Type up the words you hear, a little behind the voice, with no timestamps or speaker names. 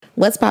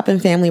What's poppin',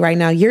 family? Right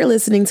now, you're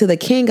listening to the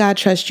Can God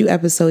Trust You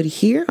episode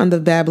here on the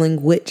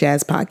Babbling with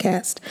Jazz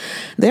podcast.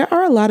 There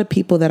are a lot of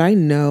people that I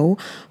know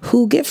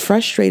who get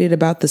frustrated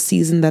about the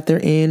season that they're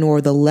in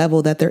or the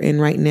level that they're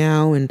in right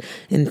now and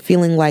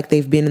feeling like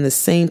they've been in the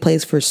same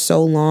place for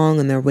so long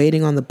and they're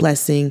waiting on the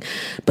blessing.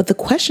 But the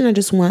question I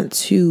just want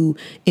to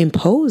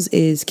impose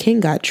is, can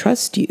God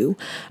trust you?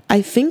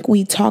 I think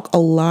we talk a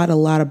lot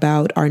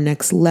about our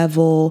next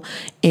level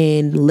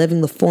and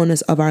living the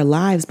fullness of our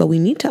lives, but we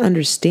need to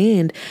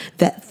understand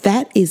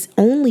that is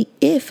only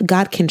if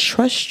God can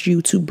trust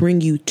you to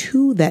bring you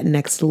to that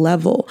next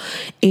level.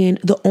 And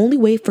the only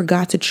way for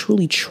God to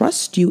truly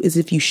trust you is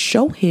if you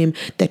show him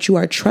that you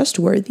are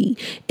trustworthy.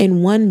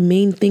 And one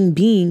main thing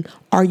being,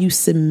 are you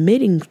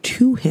submitting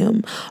to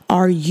him?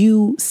 Are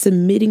you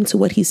submitting to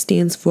what he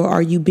stands for?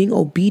 Are you being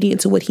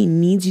obedient to what he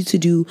needs you to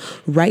do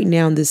right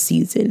now in this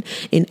season?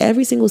 In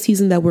every single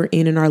season that we're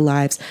in our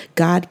lives,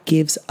 God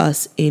gives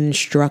us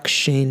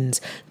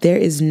instructions. There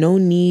is no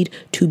need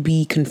to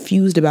be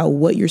confused about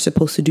what you're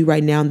supposed to do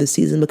right now in this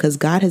season because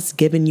God has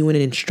given you an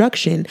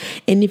instruction.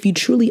 And if you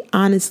truly,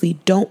 honestly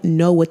don't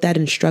know what that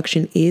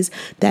instruction is,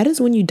 that is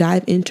when you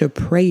dive into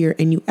prayer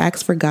and you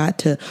ask for God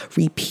to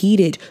repeat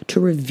it, to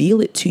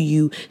reveal it to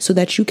you, so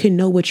that you can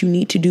know what you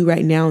need to do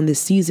right now in this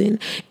season.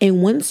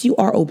 And once you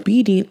are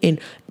obedient and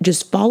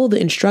just follow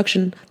the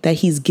instruction that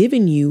he's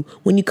given you,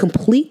 when you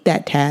complete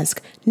that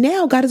task,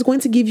 now God is going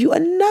to give you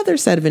another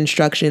set of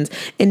instructions.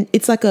 And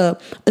it's like a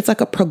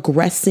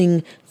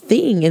progressing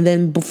thing. And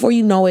then before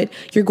you know it,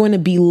 you're going to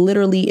be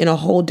literally in a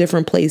whole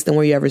different place than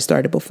where you ever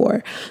started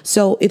before.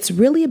 So it's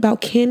really about,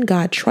 can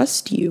God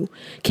trust you?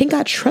 Can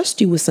God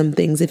trust you with some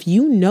things? If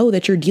you know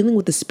that you're dealing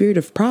with the spirit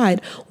of pride,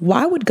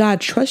 why would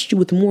God trust you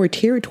with more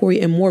territory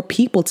and more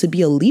people to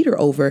be a leader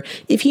over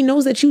if he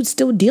knows that you're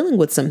still dealing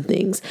with some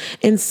things?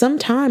 And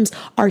sometimes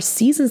our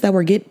seasons that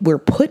we're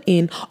put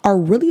in are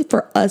really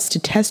for us to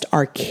test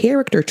our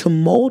character, to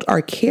mold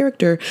our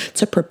character,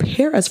 to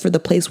prepare us for the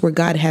place where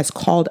God has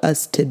called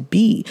us to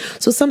be.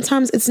 So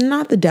sometimes it's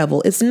not the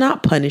devil. It's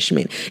not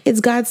punishment. It's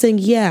God saying,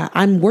 yeah,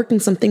 I'm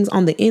working some things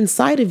on the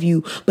inside of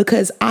you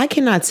because I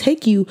cannot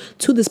take you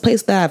to this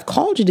place that I've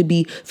called you to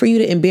be for you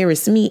to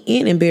embarrass me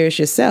and embarrass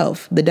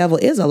yourself. The devil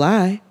is a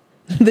lie.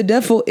 The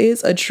devil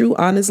is a true,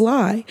 honest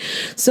lie.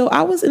 So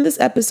I was in this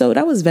episode,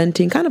 I was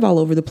venting kind of all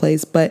over the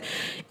place, but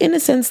in a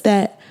sense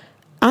that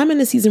I'm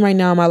in a season right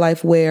now in my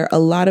life where a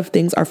lot of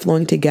things are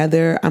flowing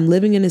together. I'm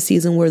living in a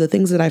season where the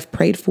things that I've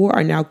prayed for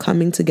are now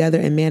coming together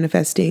and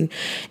manifesting.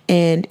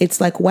 And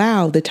it's like,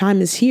 wow, the time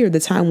is here.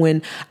 The time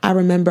when I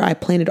remember I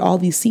planted all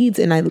these seeds,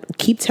 and I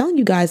keep telling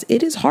you guys,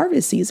 it is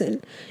harvest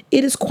season.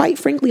 It is quite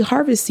frankly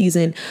harvest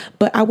season,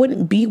 but I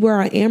wouldn't be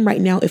where I am right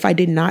now if I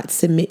did not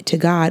submit to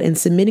God. And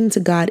submitting to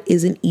God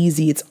isn't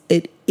easy.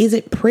 It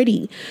isn't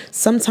pretty.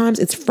 Sometimes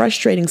it's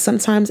frustrating.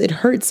 Sometimes it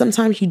hurts.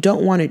 Sometimes you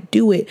don't want to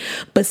do it.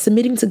 But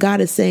submitting to God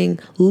is saying,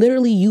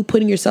 literally you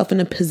putting yourself in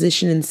a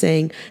position and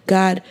saying,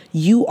 God,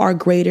 you are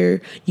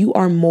greater. You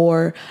are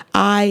more.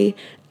 I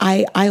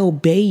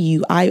obey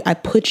you. I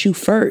put you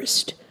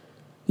first.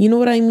 You know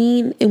what I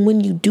mean? And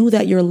when you do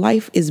that, your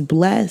life is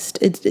blessed.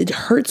 It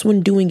hurts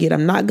when doing it.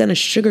 I'm not going to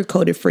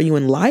sugarcoat it for you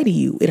and lie to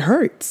you. It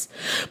hurts.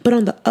 But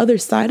on the other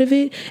side of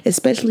it,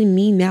 especially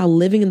me now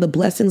living in the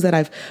blessings that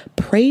I've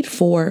prayed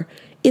for,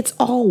 it's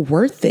all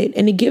worth it.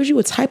 And it gives you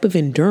a type of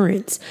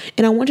endurance.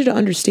 And I want you to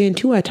understand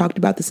too, I talked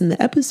about this in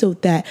the episode,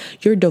 that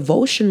your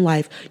devotion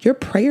life, your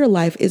prayer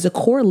life is a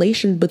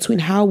correlation between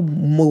how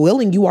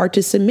willing you are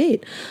to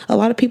submit. A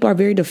lot of people are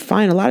very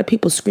defiant. A lot of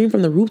people scream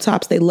from the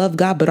rooftops they love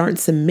God but aren't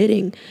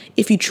submitting.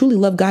 If you truly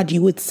love God,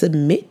 you would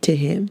submit to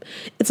him.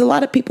 It's a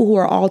lot of people who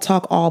are all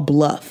talk, all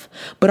bluff.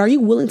 But are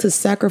you willing to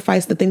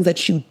sacrifice the things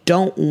that you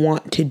don't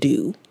want to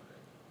do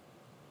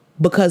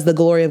because the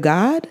glory of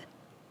God?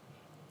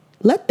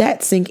 Let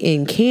that sink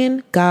in.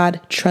 Can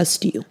God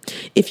trust you?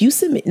 If you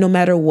submit no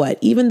matter what,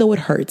 even though it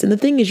hurts. And the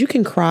thing is, you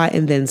can cry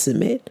and then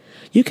submit.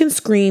 You can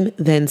scream,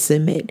 then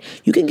submit.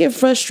 You can get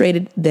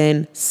frustrated,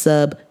 then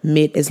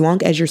submit. As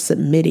long as you're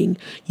submitting,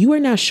 you are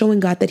now showing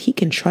God that he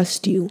can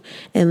trust you.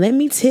 And let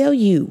me tell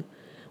you,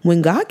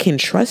 when God can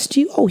trust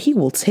you, he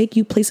will take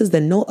you places that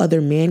no other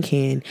man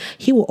can.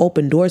 He will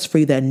open doors for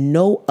you that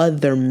no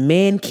other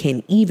man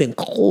can even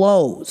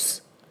close.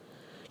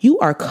 You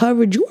are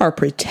covered. You are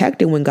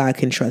protected when God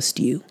can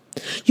trust you.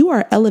 You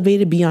are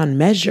elevated beyond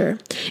measure.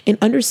 And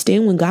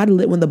understand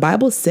when the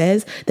Bible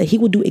says that he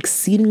will do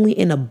exceedingly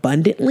and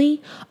abundantly.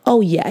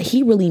 Oh yeah,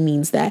 he really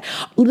means that.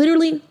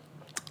 Literally,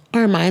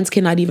 our minds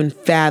cannot even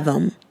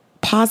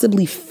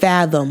possibly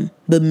fathom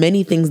the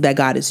many things that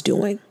God is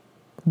doing.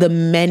 The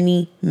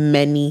many,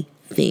 many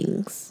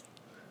things.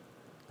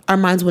 Our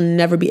minds will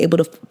never be able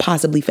to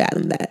possibly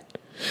fathom that.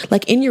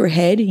 Like in your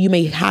head, you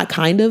may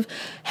kind of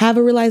have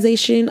a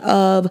realization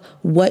of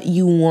what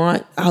you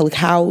want,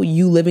 how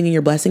you living in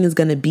your blessing is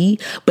going to be.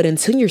 But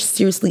until you're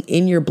seriously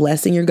in your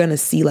blessing, you're going to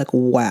see like,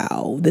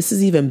 wow, this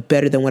is even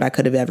better than what I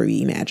could have ever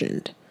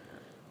imagined.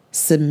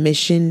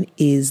 Submission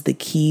is the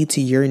key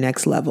to your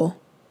next level.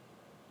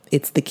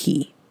 It's the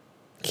key.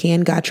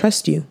 Can God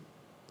trust you?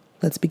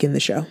 Let's begin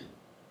the show.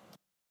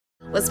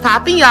 What's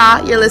poppin',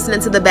 y'all? You're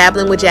listening to the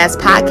Babbling with Jazz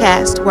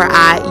podcast, where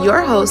I,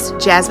 your host,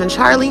 Jasmine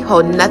Charlie,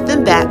 hold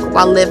nothing back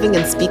while living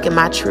and speaking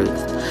my truth.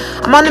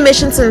 I'm on a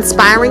mission to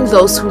inspiring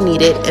those who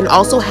need it and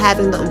also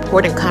having the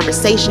important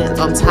conversations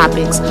on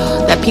topics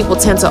that people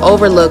tend to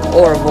overlook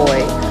or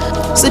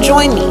avoid. So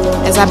join me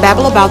as I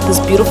babble about this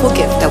beautiful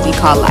gift that we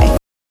call life.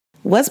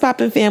 What's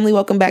poppin', family?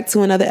 Welcome back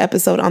to another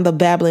episode on the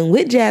Babbling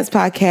with Jazz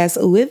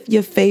podcast with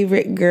your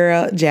favorite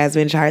girl,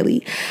 Jasmine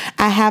Charlie.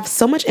 I have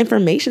so much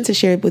information to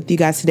share with you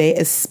guys today,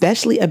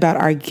 especially about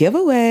our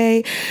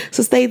giveaway.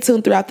 So stay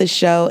tuned throughout the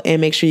show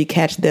and make sure you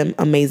catch them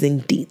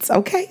amazing deets.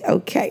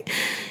 Okay.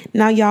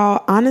 Now,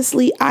 y'all,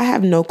 honestly, I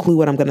have no clue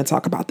what I'm going to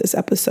talk about this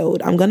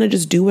episode. I'm going to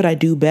just do what I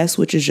do best,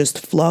 which is just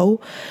flow.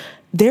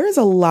 There is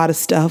a lot of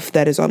stuff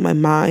that is on my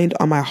mind,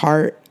 on my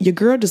heart. Your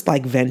girl just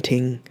like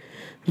venting.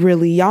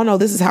 Really, y'all know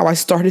this is how I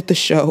started the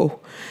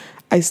show.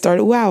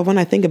 When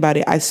I think about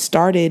it, I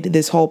started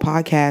this whole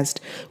podcast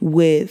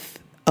with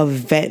a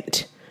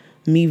vent.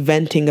 Me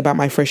venting about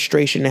my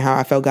frustration and how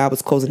I felt God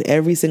was closing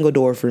every single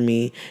door for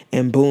me.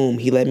 And boom,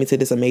 he led me to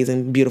this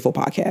amazing, beautiful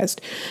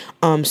podcast.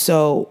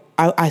 So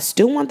I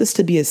still want this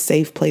to be a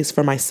safe place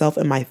for myself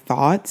and my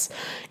thoughts.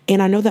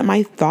 And I know that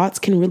my thoughts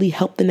can really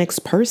help the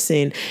next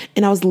person.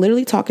 And I was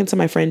literally talking to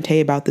my friend Tay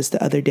about this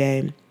the other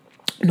day.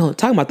 No,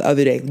 talking about the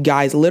other day,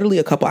 guys, literally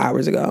a couple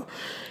hours ago.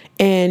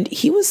 And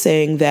he was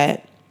saying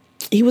that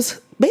he was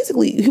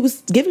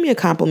giving me a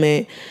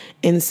compliment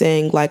and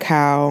saying like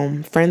how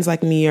friends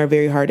like me are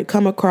very hard to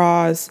come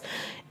across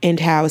and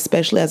how,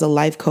 especially as a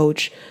life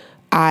coach,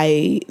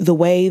 the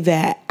way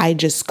that I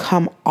just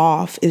come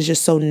off is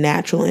just so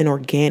natural and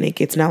organic.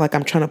 It's not like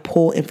I'm trying to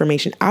pull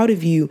information out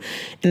of you.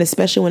 And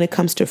especially when it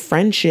comes to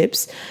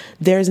friendships,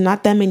 there's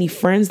not that many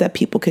friends that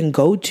people can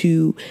go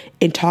to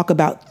and talk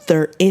about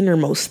their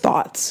innermost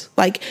thoughts.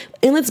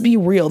 And let's be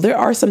real, there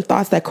are some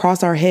thoughts that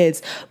cross our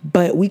heads,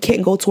 but we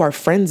can't go to our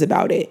friends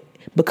about it.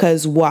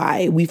 Because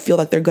why? We feel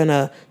like they're going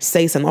to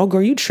say something, oh,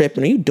 girl, you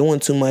tripping, or you doing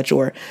too much,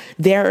 or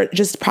they're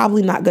just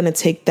probably not going to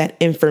take that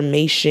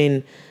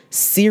information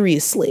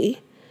seriously.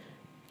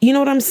 You know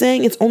what I'm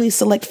saying? It's only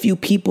select few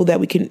people that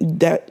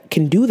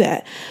can do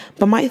that.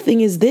 But my thing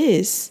is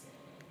this: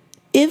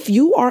 if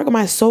you are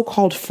my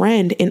so-called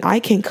friend and I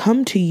can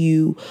come to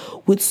you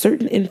with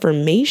certain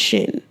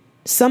information,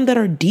 some that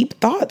are deep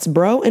thoughts,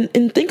 bro,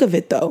 and think of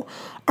it though,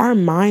 our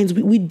minds,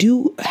 we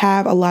do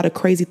have a lot of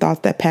crazy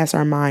thoughts that pass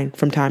our mind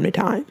from time to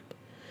time.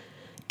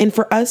 And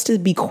for us to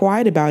be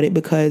quiet about it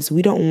because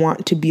we don't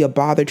want to be a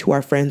bother to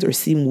our friends or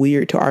seem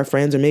weird to our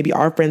friends, or maybe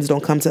our friends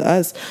don't come to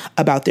us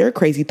about their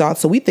crazy thoughts.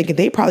 So we think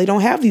they probably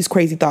don't have these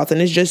crazy thoughts and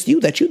it's just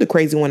you the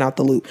crazy one out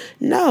the loop.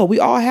 No, we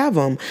all have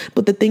them.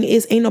 But the thing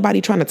is, ain't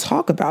nobody trying to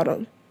talk about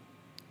them.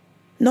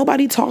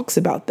 Nobody talks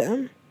about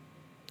them.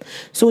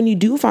 So when you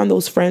do find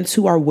those friends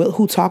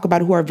who talk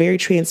about it, who are very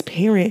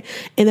transparent,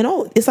 and then,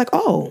 it's like,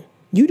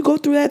 you go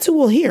through that too?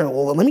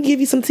 Well, let me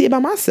give you some tea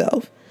about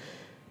myself.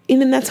 And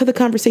then that's how the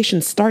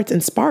conversation starts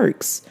and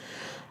sparks.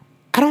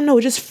 I don't know.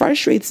 It just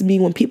frustrates me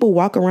when people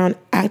walk around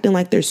acting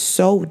like they're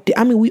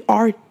we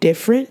are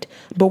different,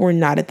 but we're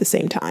not at the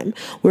same time.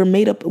 We're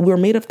made up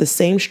the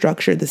same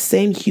structure, the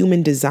same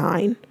human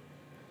design.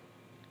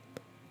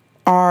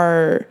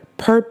 Our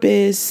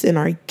purpose and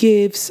our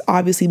gifts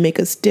obviously make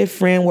us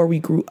different, where we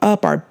grew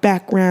up, our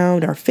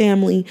background, our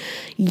family.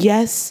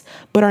 Yes,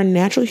 but our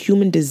natural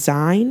human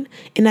design,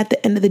 and at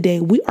the end of the day,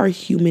 we are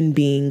human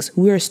beings.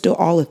 We are still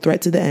all a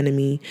threat to the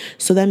enemy.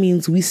 So that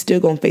means we still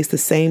gonna face the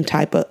same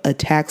type of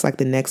attacks like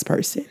the next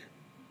person.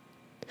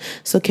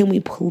 So can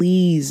we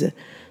please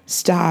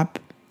stop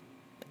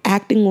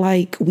acting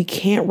like we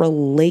can't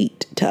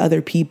relate to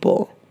other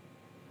people?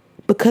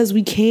 Because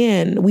we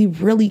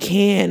really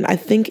can. I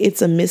think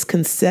it's a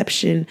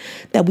misconception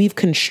that we've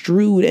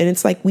construed, and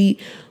it's like we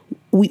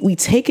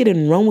take it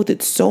and run with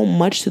it so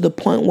much to the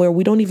point where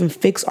we don't even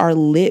fix our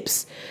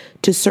lips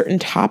to certain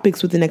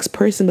topics with the next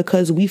person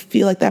because we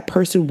feel like that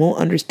person won't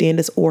understand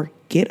us or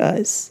get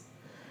us.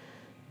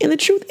 And the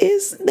truth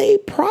is, they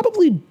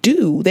probably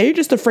do. They're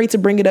just afraid to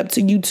bring it up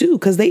to you too,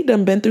 because they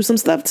done been through some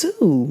stuff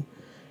too.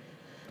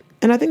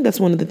 And I think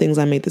that's one of the things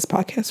I made this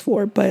podcast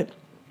for, but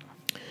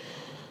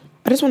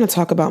I just want to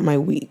talk about my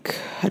week.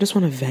 I just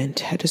want to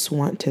vent.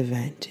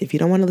 If you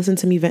don't want to listen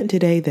to me vent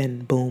today,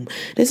 then boom.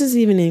 This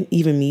isn't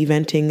even me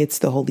venting. It's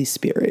the Holy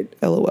Spirit.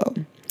 LOL.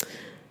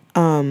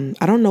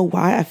 I don't know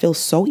why I feel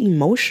so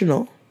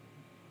emotional.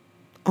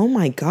 Oh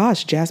my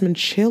gosh, Jasmine,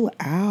 chill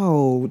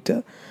out.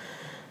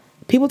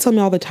 People tell me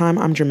all the time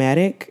I'm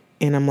dramatic,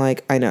 and I'm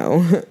like, I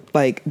know.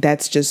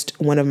 That's just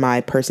one of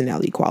my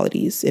personality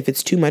qualities. If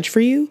it's too much for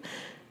you,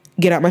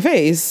 get out my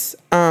face.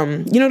 You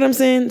know what I'm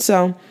saying?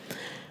 So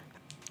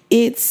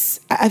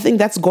I think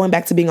that's going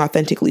back to being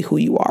authentically who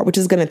you are, which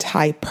is going to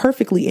tie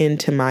perfectly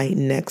into my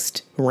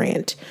next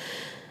rant.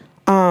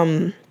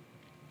 I'm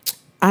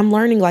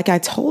learning, like I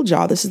told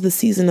y'all, this is the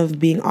season of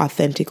being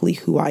authentically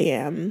who I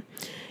am.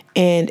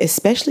 And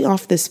especially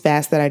off this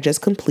fast that I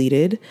just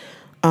completed,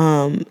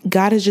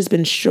 God has just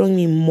been showing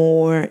me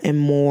more and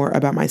more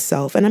about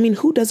myself. And I mean,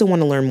 who doesn't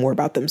want to learn more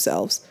about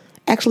themselves?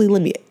 Actually,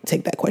 let me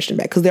take that question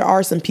back, because there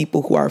are some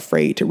people who are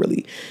afraid to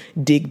really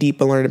dig deep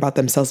and learn about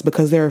themselves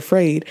because they're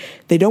afraid.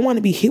 They don't want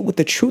to be hit with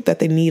the truth that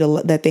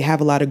that they have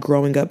a lot of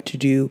growing up to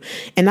do.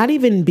 And not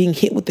even being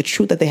hit with the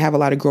truth that they have a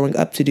lot of growing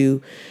up to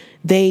do.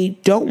 They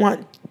don't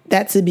want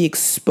that to be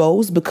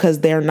exposed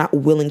because they're not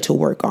willing to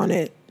work on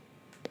it.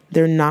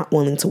 They're not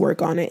willing to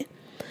work on it.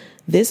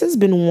 This has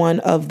been one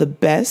of the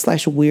best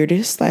 /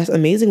 weirdest /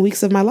 amazing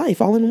weeks of my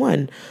life, all in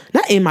one.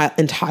 Not in my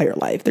entire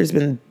life. There's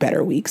been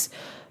better weeks,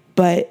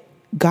 but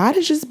God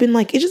has just been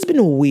it's just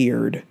been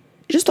weird.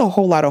 Just a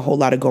whole lot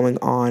of going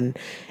on.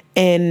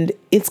 And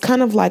it's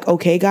kind of like,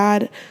 okay,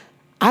 God,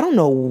 I don't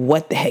know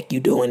what the heck you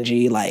doing,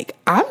 G.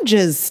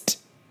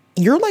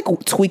 You're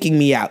tweaking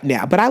me out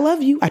now, but I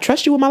love you. I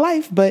trust you with my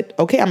life, but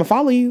okay, I'm gonna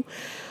follow you.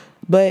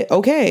 But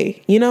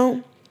okay,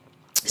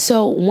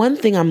 So one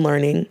thing I'm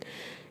learning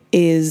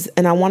is,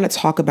 and I want to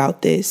talk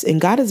about this, and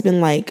God has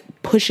been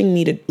pushing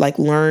me to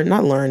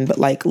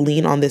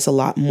lean on this a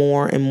lot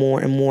more and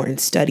more and more, and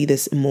study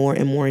this more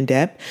and more in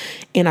depth.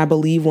 And I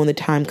believe when the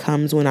time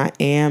comes when I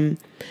am,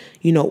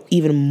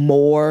 even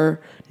more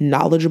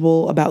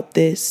knowledgeable about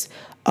this,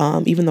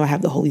 even though I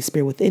have the Holy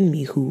Spirit within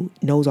me who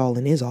knows all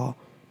and is all.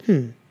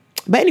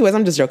 But anyways,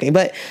 I'm just joking.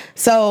 But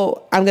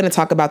so I'm going to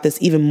talk about this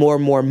even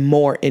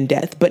more in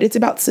depth, but it's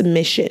about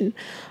submission.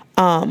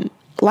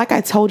 Like I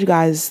told you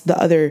guys the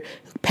other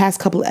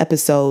past couple of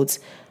episodes,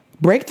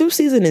 breakthrough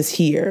season is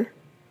here.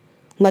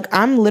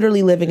 I'm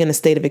literally living in a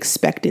state of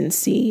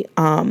expectancy.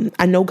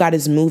 I know God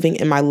is moving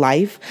in my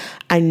life.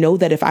 I know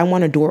that if I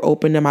want a door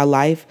open in my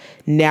life,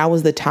 now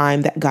is the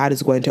time that God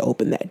is going to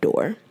open that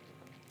door.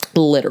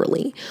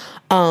 Literally.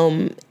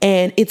 And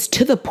it's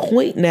to the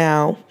point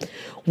now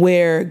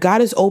where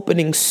God is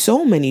opening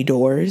so many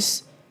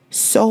doors,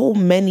 so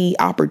many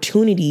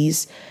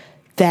opportunities,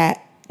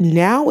 that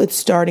now it's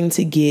starting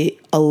to get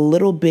a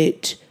little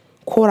bit,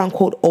 quote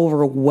unquote,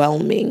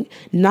 overwhelming.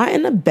 Not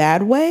in a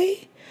bad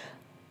way,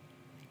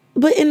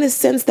 but in the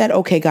sense that,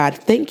 okay, God,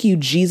 thank you,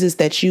 Jesus,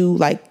 that you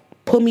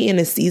put me in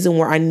a season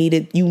where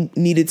you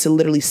needed to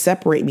literally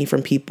separate me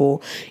from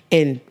people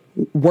and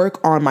work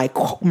on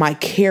my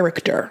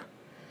character.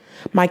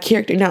 My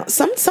character. Now,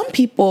 some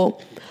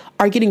people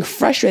are getting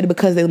frustrated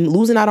because they're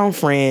losing out on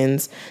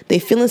friends. They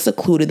feeling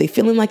secluded. They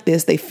feeling like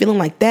this. They feeling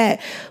like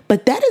that.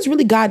 But that is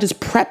really God just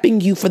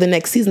prepping you for the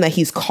next season that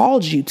he's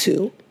called you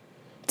to.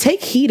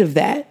 Take heed of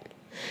that.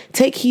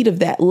 Take heed of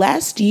that.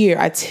 Last year,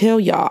 I tell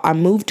y'all, I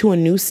moved to a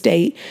new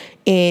state,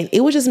 and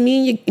it was just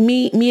me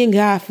and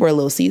God for a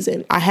little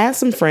season. I had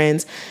some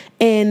friends,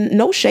 and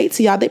no shade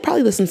to y'all. They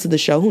probably listen to the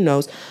show. Who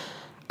knows?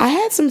 I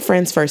had some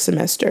friends first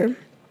semester,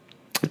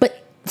 but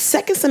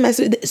second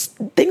semester,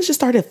 things just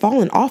started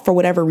falling off for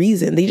whatever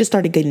reason. They just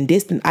started getting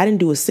distant. I didn't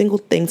do a single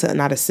thing to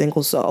not a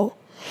single soul.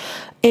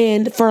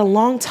 And for a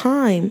long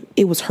time,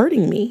 it was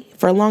hurting me.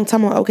 For a long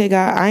time, I'm like, okay,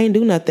 God, I ain't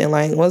do nothing.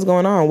 What's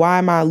going on? Why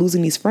am I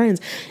losing these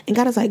friends? And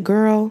God is like,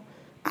 girl,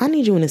 I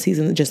need you in a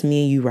season of just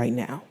me and you right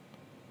now.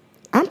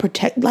 I'm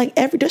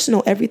just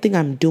know everything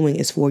I'm doing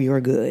is for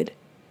your good.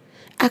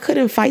 I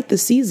couldn't fight the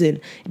season.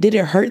 Did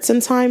it hurt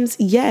sometimes?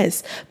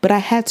 Yes. But I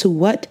had to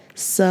what?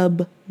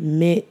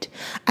 Submit.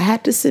 I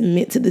had to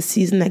submit to the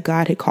season that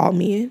God had called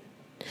me in.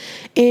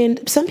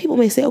 And some people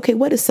may say, okay,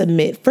 what is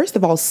submit? First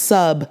of all,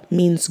 sub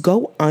means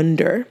go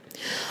under.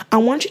 I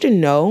want you to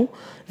know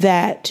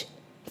that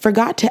for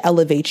God to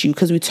elevate you,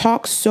 because we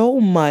talk so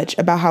much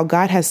about how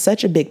God has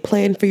such a big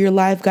plan for your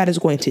life. God is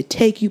going to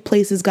take you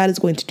places. God is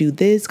going to do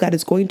this. God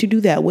is going to do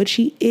that, which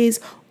he is,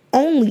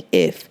 only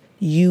if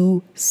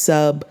you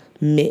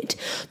submit.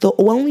 The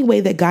only way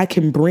that God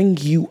can bring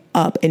you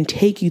up and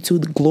take you to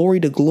the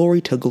glory, to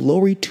glory, to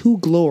glory, to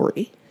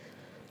glory,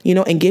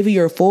 and give you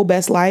your full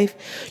best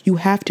life, you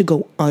have to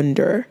go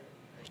under.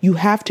 You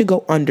have to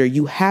go under.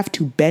 You have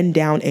to bend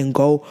down and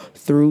go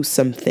through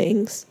some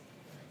things.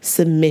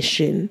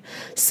 Submission.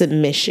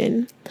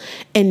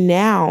 And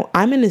now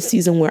I'm in a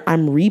season where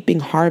I'm reaping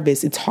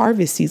harvest. It's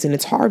harvest season.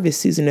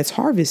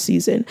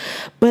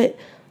 But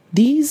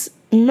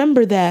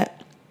remember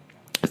that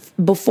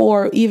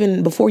before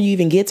you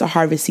even get to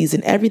harvest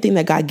season, everything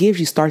that God gives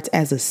you starts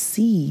as a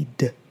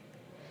seed.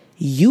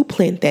 You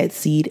plant that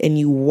seed and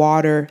you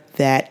water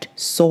that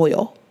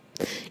soil.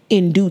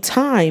 In due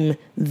time,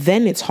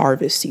 then it's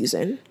harvest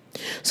season.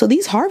 So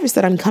these harvests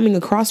that I'm coming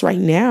across right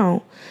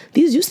now,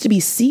 these used to be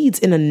seeds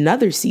in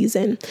another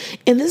season.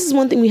 And this is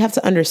one thing we have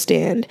to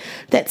understand,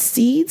 that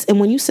seeds, and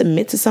when you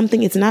submit to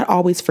something, it's not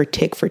always for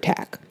tick for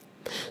tack.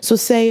 So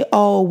say,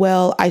 oh,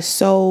 well, I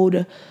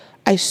sold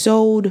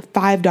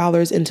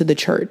 $5 into the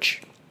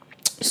church,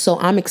 so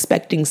I'm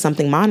expecting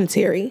something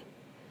monetary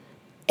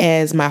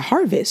as my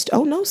harvest.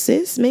 Oh no,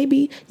 sis,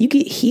 maybe you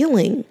get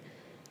healing.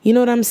 You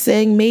know what I'm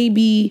saying?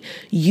 Maybe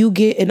you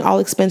get an all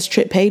expense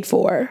trip paid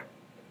for.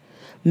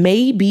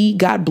 Maybe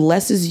God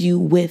blesses you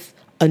with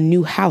a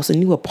new house, a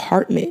new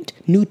apartment,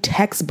 new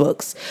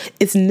textbooks.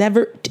 It's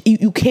never,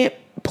 you can't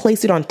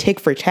place it on tick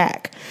for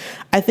tack.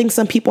 I think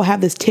some people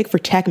have this tick for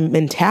tack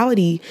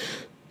mentality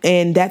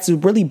And that's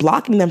really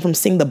blocking them from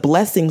seeing the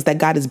blessings that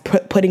God is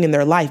putting in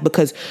their life,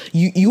 because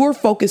you're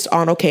focused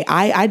on, okay,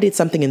 I did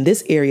something in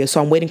this area,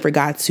 so I'm waiting for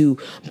God to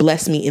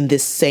bless me in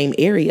this same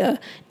area.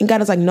 And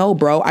God is like, no,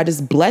 bro, I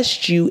just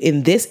blessed you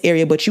in this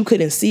area, but you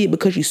couldn't see it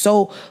because you're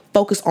so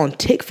focused on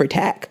tick for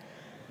tack.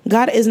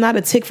 God is not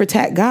a tick for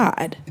tack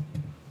God.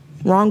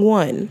 Wrong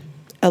one.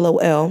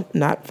 LOL.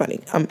 Not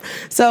funny.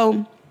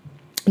 So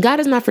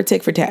God is not for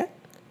tick for tack.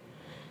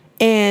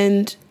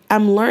 And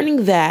I'm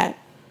learning that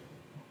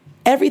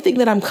everything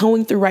that I'm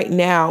going through right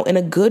now in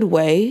a good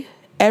way,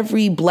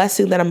 every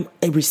blessing that I'm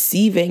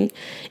receiving,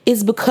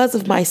 is because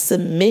of my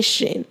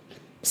submission.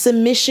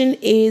 Submission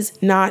is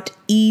not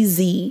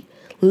easy.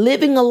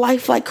 Living a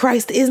life like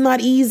Christ is not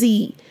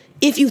easy.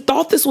 If you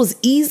thought this was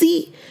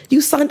easy,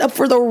 you signed up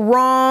for the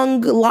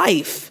wrong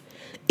life.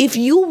 If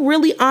you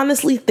really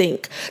honestly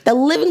think that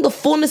living the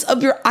fullness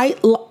of your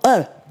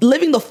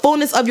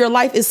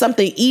life is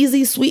something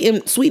easy,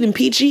 sweet and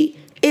peachy,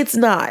 it's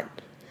not.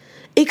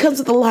 It comes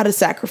with a lot of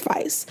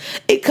sacrifice.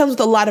 It comes with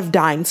a lot of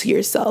dying to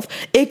yourself.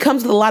 It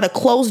comes with a lot of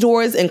closed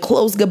doors and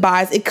closed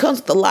goodbyes. It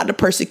comes with a lot of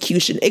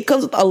persecution. It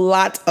comes with a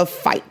lot of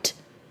fight.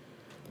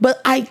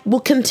 But I will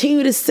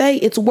continue to say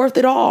it's worth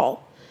it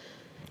all.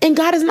 And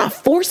God is not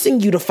forcing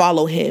you to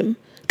follow him.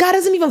 God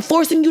isn't even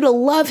forcing you to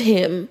love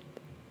him.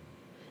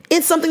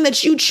 It's something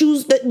that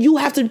you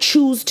have to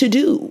choose to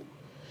do.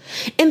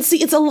 And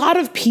see, it's a lot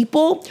of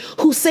people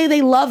who say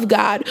they love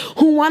God,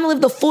 who want to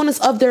live the fullness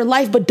of their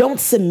life, but don't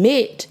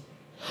submit.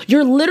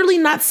 You're literally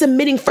not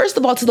submitting, first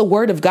of all, to the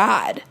word of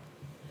God.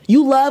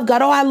 You love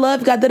God. Oh, I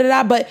love God,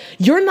 but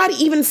you're not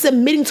even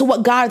submitting to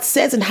what God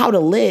says and how to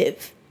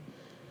live.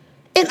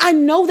 And I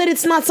know that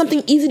it's not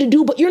something easy to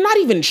do, but you're not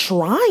even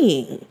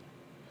trying.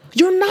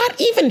 You're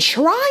not even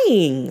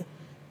trying.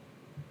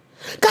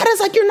 God is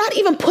like, you're not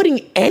even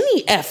putting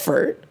any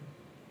effort.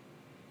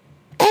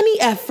 Any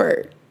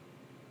effort.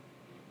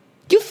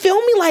 You feel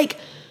me? Like,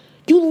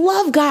 you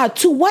love God.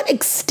 To what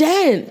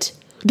extent?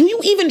 Do you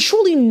even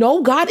truly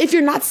know God if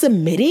you're not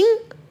submitting?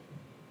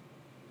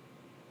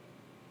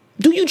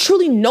 Do you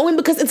truly know him?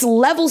 Because it's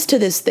levels to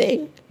this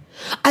thing.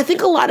 I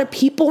think a lot of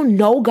people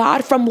know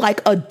God from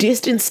like a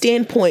distant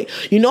standpoint.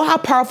 You know how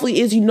powerful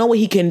he is. You know what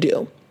he can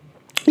do.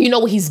 You know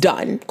what he's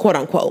done, quote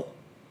unquote.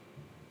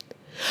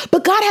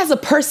 But God has a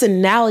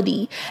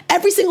personality.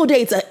 Every single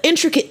day, it's an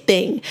intricate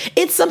thing.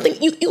 It's something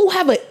you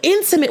have an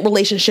intimate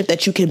relationship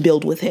that you can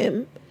build with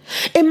him.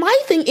 And my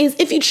thing is,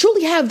 if you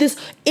truly have this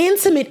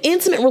intimate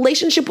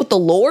relationship with the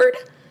Lord,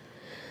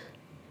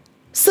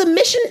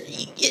 submission,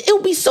 it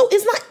would be so,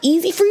 it's not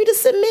easy for you to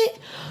submit,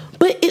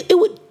 but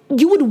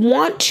you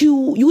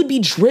would be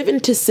driven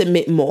to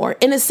submit more,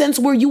 in a sense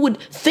where you would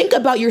think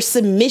about your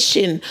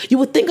submission. You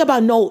would think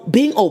about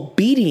being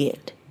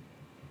obedient.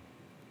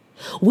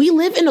 We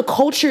live in a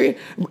culture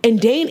and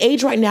day and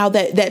age right now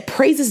that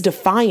praises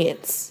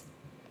defiance,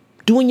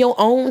 doing your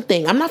own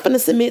thing. I'm not going to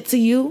submit to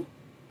you.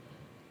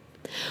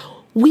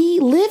 We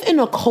live in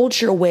a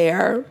culture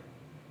where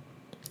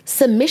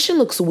submission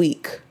looks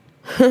weak.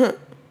 But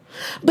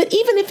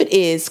even if it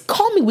is,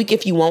 call me weak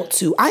if you want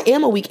to. I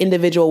am a weak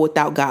individual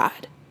without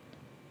God.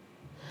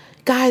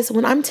 Guys,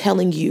 when I'm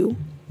telling you,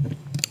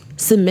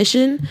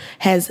 submission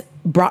has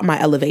brought my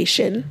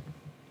elevation.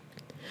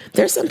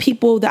 There's some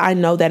people that I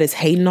know that is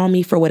hating on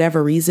me for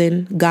whatever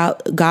reason.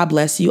 God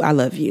bless you. I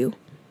love you.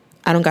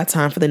 I don't got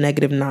time for the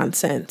negative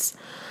nonsense.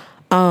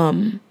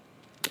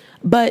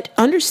 But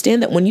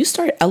understand that when you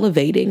start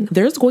elevating,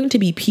 there's going to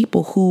be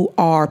people who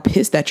are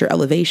pissed at your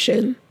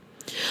elevation.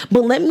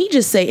 But let me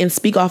just say and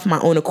speak off my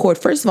own accord.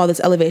 First of all, this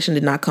elevation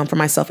did not come from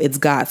myself. It's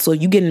God. So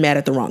you getting mad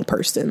at the wrong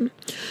person.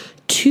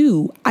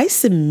 2, I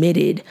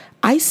submitted.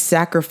 I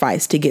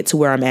sacrificed to get to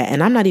where I'm at.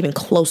 And I'm not even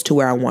close to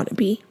where I want to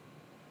be.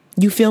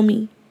 You feel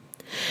me?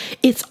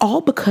 It's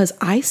all because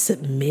I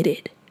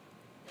submitted.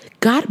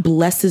 God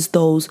blesses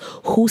those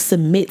who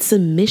submit.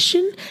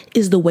 Submission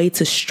is the way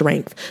to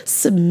strength.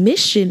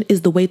 Submission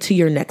is the way to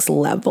your next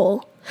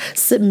level.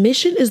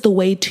 Submission is the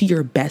way to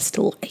your best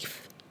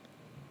life.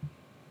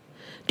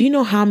 Do you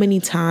know how many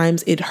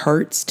times it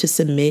hurts to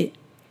submit?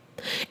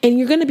 And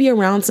you're going to be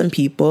around some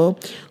people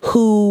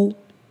who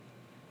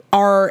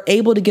are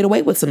able to get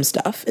away with some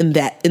stuff in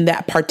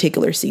that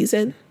particular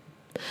season.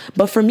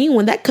 But for me,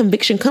 when that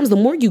conviction comes, the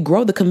more you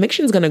grow, the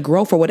conviction is going to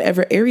grow for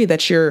whatever area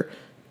that you're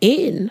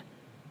in.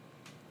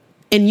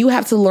 And you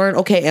have to learn,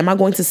 okay, am I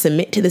going to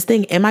submit to this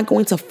thing? Am I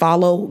going to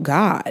follow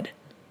God?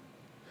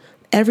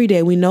 Every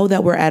day we know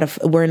that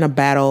we're in a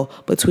battle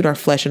between our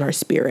flesh and our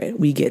spirit.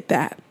 We get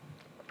that.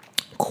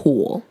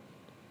 Cool.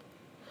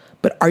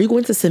 But are you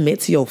going to submit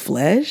to your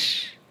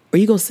flesh, or are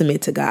you going to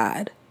submit to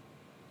God?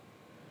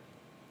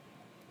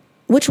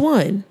 Which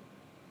one?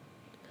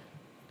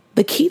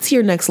 The key to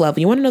your next level.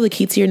 You want to know the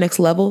key to your next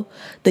level?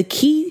 The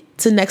key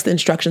to next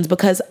instructions,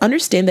 because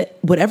understand that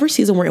whatever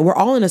season we're in, we're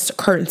all in a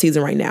current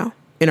season right now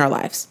in our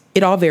lives.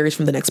 It all varies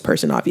from the next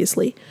person,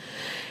 obviously.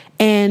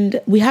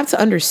 And we have to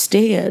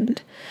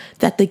understand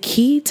that the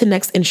key to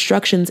next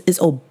instructions is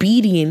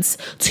obedience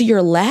to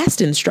your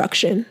last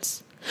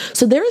instructions.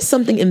 So there is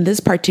something in this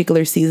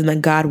particular season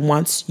that God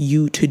wants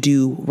you to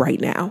do right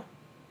now.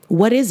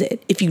 What is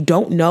it? If you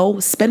don't know,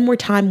 spend more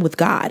time with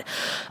God.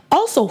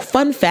 Also,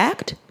 fun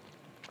fact,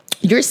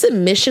 your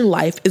submission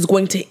life is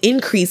going to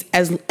increase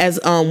as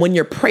when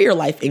your prayer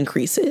life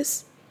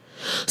increases.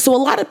 So a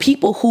lot of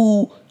people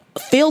who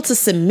fail to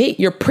submit,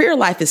 your prayer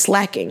life is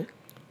slacking.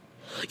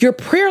 Your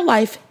prayer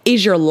life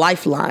is your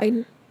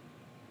lifeline.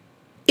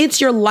 It's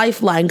your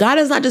lifeline. God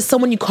is not just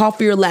someone you call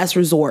for your last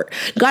resort.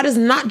 God is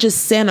not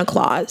just Santa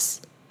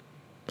Claus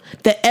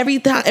that every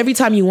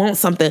time you want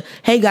something,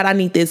 hey, God, I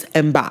need this,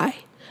 and buy.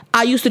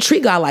 I used to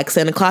treat God like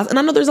Santa Claus, and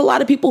I know there's a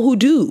lot of people who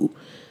do.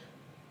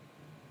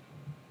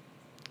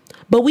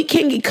 But we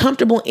can't get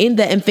comfortable in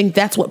that and think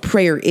that's what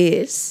prayer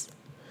is.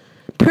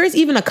 Prayer is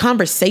even a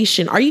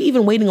conversation. Are you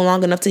even waiting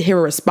long enough to hear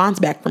a response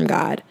back from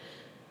God?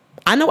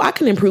 I know I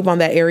can improve on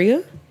that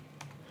area.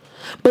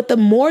 But the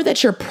more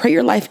that your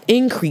prayer life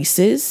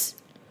increases,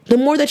 the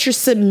more that your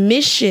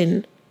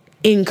submission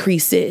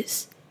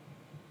increases.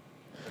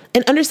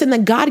 And understand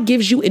that God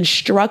gives you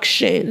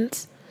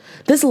instructions.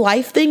 This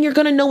life thing, you're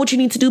going to know what you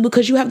need to do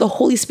because you have the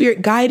Holy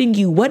Spirit guiding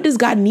you. What does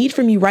God need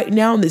from you right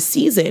now in this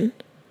season?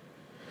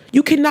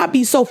 You cannot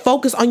be so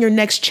focused on your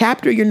next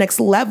chapter, your next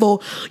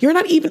level. You're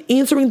not even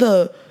answering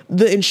the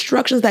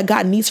instructions that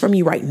God needs from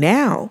you right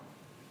now.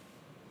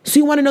 So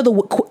you want to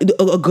know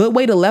a good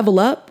way to level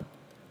up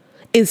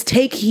is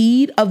take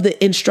heed of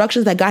the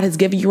instructions that God has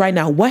given you right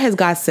now. What has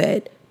God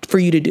said for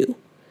you to do?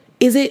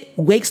 Is it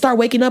start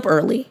waking up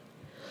early?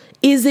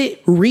 Is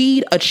it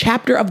read a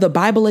chapter of the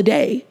Bible a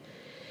day?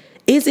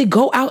 Is it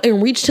go out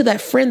and reach to that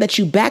friend that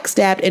you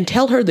backstabbed and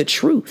tell her the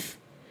truth?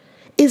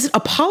 Is it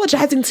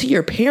apologizing to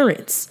your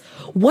parents?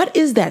 What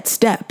is that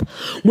step?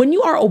 When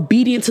you are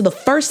obedient to the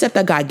first step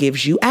that God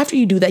gives you, after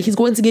you do that, he's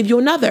going to give you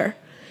another.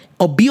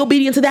 Oh, be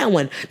obedient to that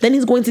one. Then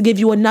he's going to give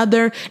you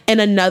another and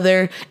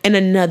another and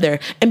another.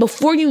 And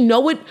before you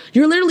know it,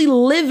 you're literally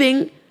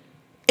living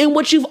in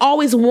what you've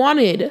always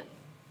wanted.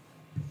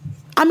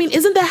 I mean,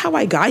 isn't that how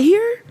I got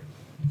here?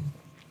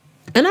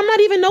 And I'm not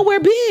even nowhere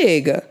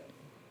big.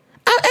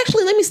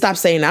 Actually, let me stop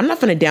saying that. I'm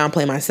not going to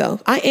downplay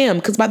myself. I am,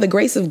 because by the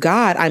grace of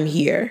God, I'm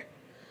here.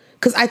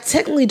 Because I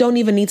technically don't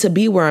even need to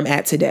be where I'm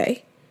at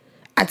today.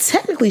 I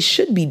technically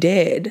should be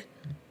dead.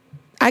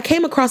 I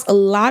came across a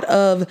lot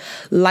of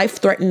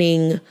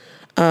life-threatening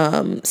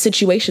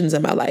situations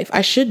in my life.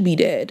 I should be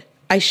dead.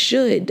 I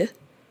should.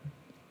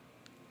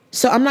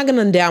 So I'm not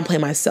going to downplay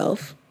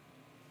myself.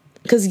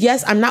 Because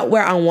yes, I'm not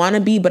where I want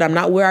to be, but I'm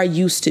not where I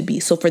used to be.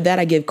 So for that,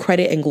 I give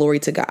credit and glory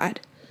to God.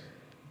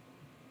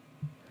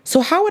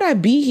 So how would I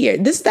be here?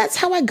 That's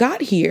how I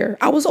got here.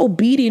 I was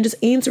obedient,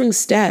 just answering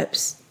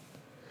steps.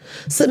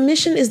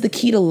 Submission is the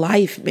key to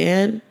life,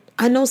 man.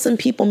 I know some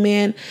people,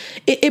 man,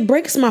 it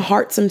breaks my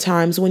heart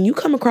sometimes when you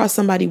come across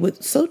somebody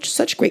with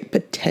such great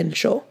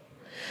potential.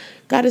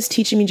 God is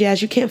teaching me,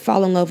 Jazz, you can't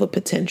fall in love with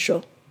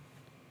potential.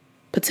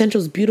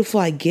 Potential is beautiful.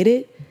 I get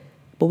it.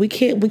 But we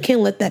can't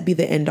let that be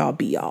the end all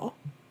be all.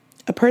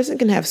 A person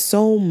can have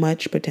so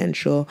much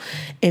potential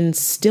and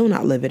still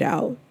not live it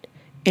out,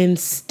 and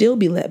still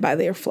be led by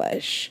their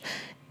flesh,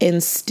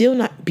 and still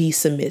not be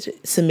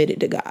submitted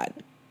to God.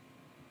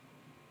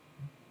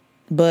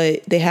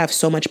 But they have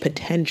so much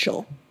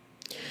potential.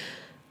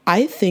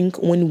 I think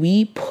when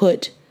we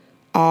put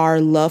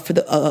our love for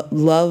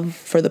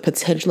the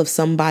potential of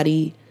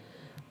somebody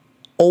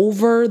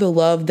over the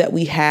love that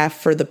we have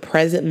for the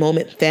present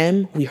moment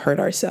them, we hurt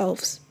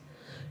ourselves.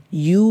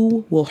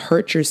 You will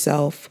hurt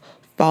yourself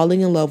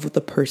falling in love with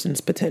the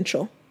person's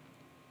potential.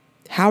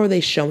 How are they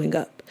showing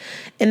up?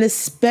 And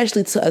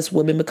especially to us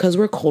women, because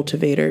we're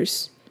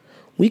cultivators,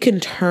 we can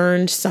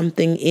turn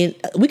nothing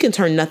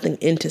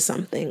into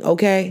something,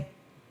 okay?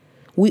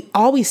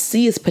 All we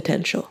see is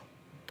potential.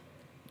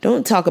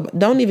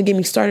 Don't even get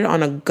me started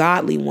on a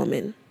godly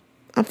woman.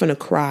 I'm finna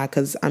cry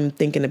because I'm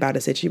thinking about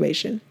a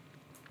situation.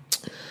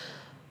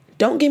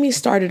 Don't get me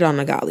started on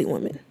a godly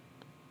woman.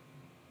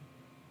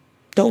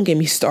 Don't get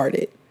me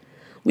started.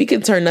 We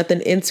can turn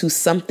nothing into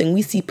something.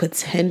 We see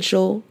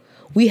potential.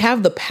 We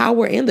have the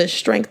power and the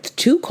strength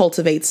to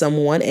cultivate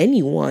someone,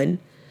 anyone.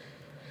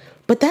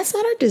 But that's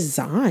not our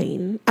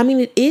design. I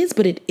mean, it is,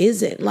 but it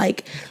isn't.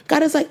 Like,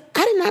 God is like,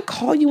 I did not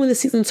call you in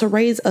this season to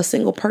raise a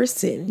single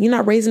person. You're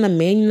not raising a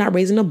man. You're not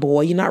raising a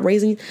boy. You're not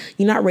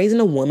raising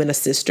a woman, a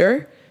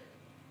sister.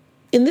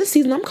 In this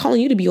season, I'm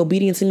calling you to be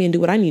obedient to me and do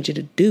what I need you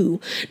to do.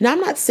 Now,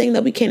 I'm not saying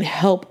that we can't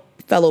help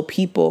fellow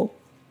people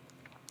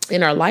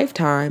in our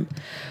lifetime,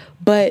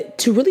 but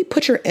to really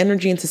put your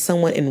energy into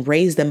someone and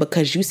raise them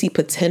because you see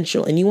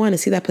potential and you want to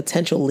see that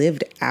potential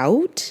lived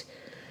out,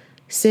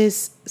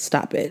 sis,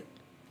 stop it.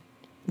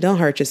 Don't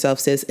hurt yourself,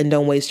 sis, and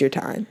don't waste your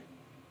time.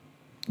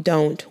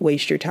 Don't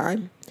waste your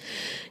time.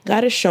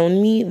 God has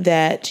shown me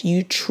that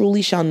you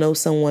truly shall know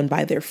someone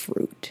by their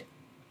fruit.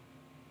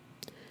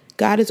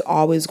 God is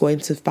always going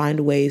to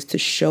find ways to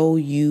show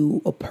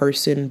you a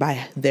person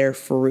by their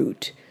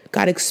fruit.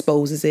 God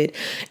exposes it.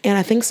 And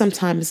I think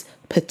sometimes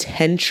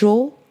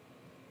potential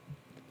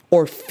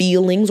or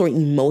feelings or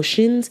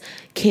emotions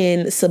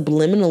can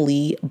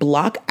subliminally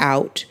block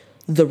out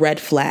the red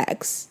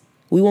flags.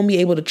 We won't be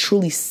able to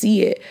truly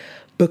see it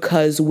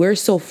because we're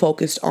so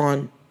focused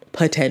on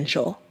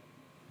potential.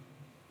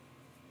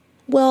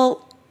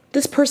 Well,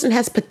 this person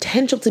has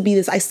potential to be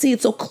this. I see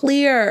it so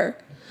clear.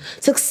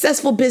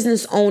 Successful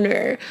business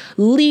owner,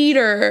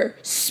 leader,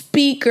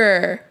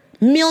 speaker,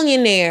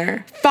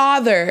 millionaire,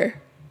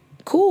 father.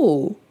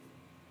 Cool.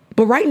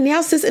 But right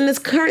now, sis, in this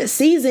current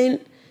season,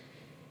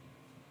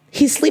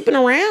 he's sleeping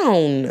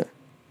around.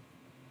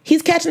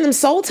 He's catching them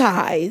soul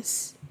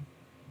ties.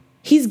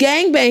 He's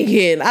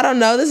gangbanging. I don't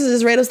know. This is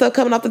just random stuff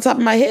coming off the top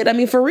of my head. I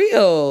mean, for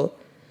real.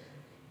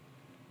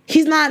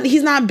 He's not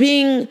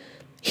being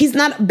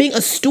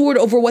a steward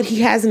over what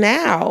he has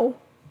now.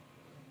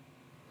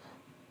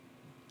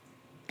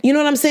 You know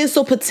what I'm saying?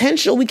 So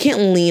potential, we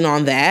can't lean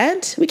on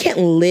that. We can't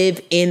live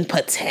in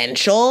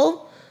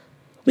potential.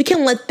 We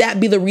can't let that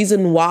be the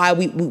reason why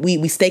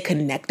we stay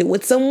connected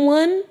with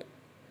someone.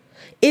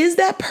 Is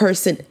that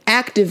person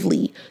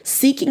actively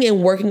seeking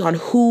and working on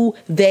who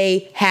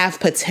they have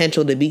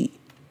potential to be?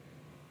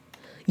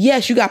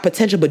 Yes, you got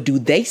potential, but do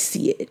they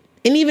see it?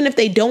 And even if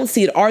they don't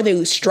see it, are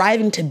they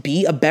striving to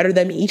be a better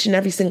them each and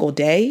every single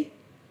day?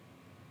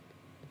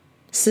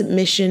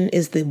 Submission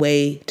is the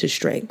way to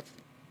strength.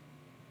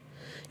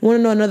 You want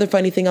to know another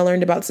funny thing I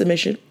learned about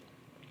submission?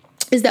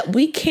 Is that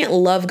we can't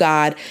love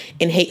God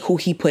and hate who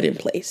he put in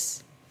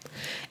place.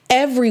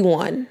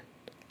 Everyone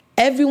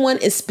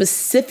is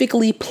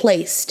specifically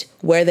placed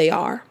where they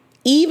are.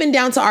 Even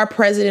down to our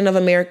president of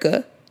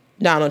America,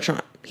 Donald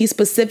Trump. He's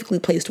specifically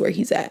placed where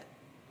he's at.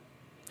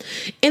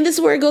 And this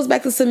is where it goes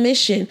back to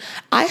submission.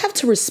 I have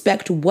to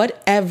respect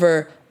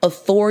whatever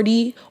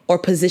authority or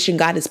position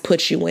God has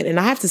put you in, and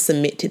I have to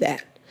submit to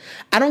that.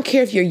 I don't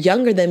care if you're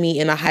younger than me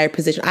in a higher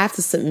position. I have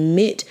to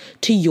submit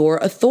to your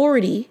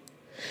authority.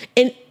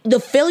 And the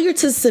failure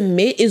to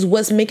submit is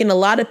what's making a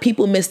lot of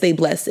people miss their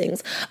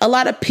blessings. A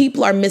lot of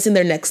people are missing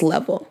their next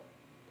level.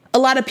 A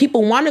lot of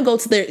people want to go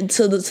to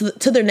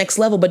their next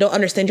level, but don't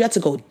understand you have to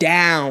go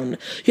down.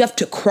 You have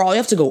to crawl. You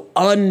have to go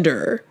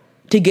under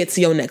to get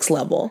to your next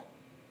level.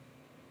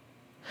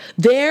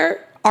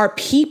 There are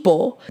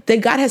people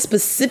that God has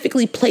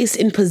specifically placed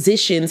in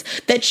positions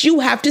that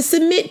you have to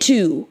submit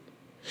to.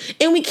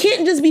 And we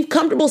can't just be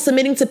comfortable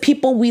submitting to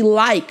people we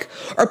like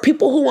or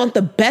people who want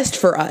the best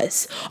for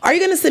us. Are you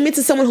going to submit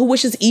to someone who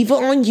wishes evil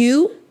on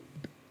you?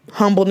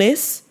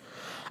 Humbleness.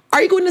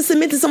 Are you going to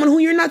submit to someone who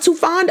you're not too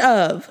fond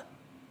of?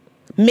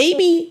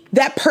 Maybe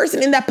that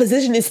person in that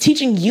position is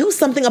teaching you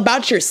something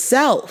about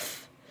yourself.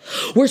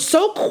 We're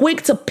so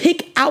quick to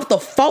pick out the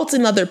faults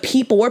in other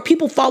people where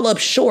people fall up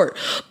short.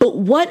 But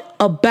what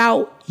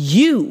about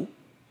you?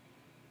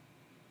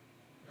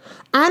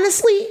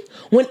 Honestly,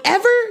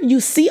 whenever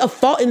you see a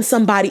fault in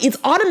somebody, it's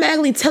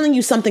automatically telling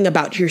you something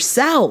about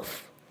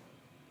yourself.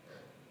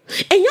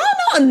 And y'all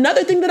know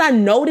another thing that I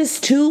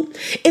noticed too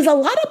is a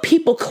lot of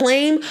people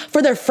claim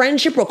for their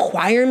friendship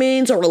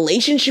requirements or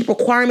relationship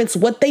requirements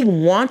what they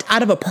want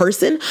out of a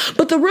person.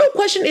 But the real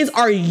question is,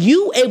 are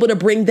you able to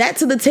bring that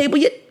to the table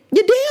your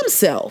damn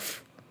self?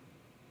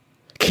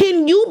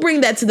 Can you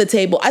bring that to the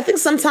table? I think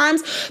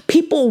sometimes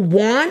people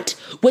want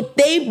what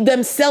they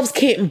themselves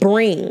can't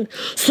bring.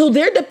 So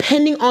they're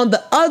depending on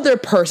the other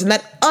person,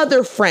 that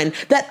other friend,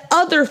 that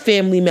other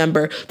family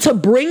member to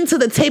bring to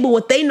the table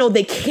what they know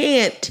they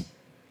can't.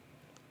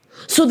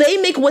 So they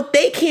make what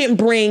they can't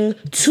bring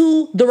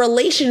to the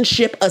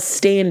relationship a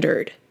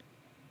standard.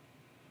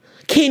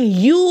 Can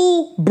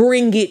you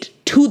bring it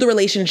to the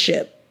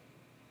relationship?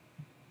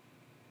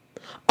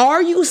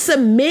 Are you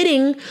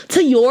submitting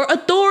to your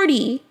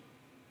authority?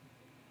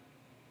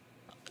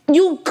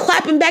 You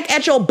clapping back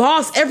at your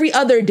boss every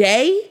other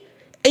day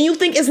and you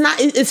think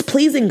it's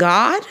pleasing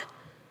God?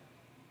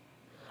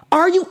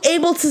 Are you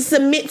able to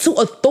submit to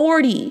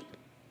authority?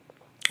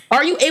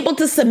 Are you able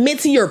to submit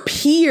to your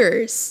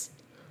peers?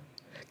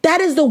 That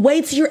is the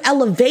way to your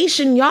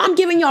elevation, y'all. I'm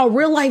giving y'all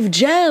real life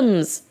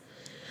gems.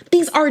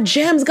 These are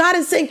gems. God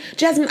is saying,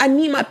 Jasmine, I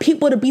need my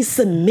people to be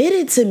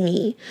submitted to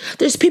me.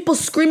 There's people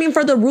screaming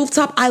from the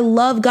rooftop, I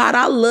love God,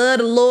 I love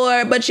the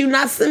Lord, but you're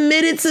not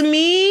submitted to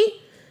me.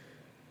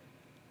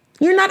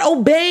 You're not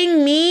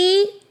obeying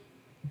me.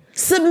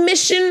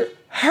 Submission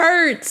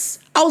hurts.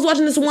 I was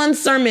watching this one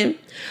sermon.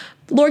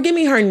 Lord, give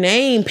me her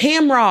name.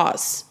 Pam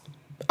Ross.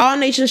 All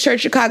Nations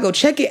Church, Chicago.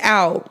 Check it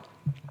out.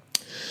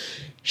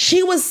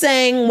 She was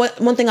saying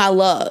one thing I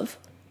love.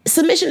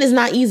 Submission is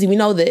not easy. We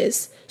know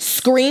this.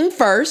 Scream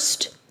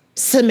first,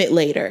 submit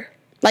later.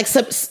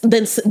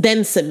 Then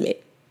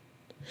submit.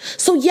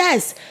 So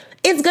yes,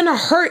 it's going to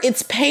hurt.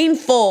 It's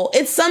painful.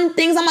 It's some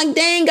things I'm like,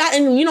 dang, God.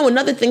 And you know,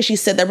 another thing she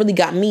said that really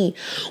got me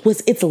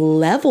was it's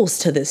levels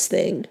to this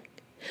thing.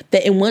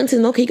 That in one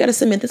thing, okay, you got to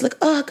submit this. Like,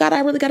 oh, God,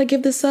 I really got to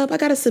give this up. I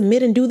got to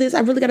submit and do this.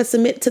 I really got to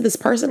submit to this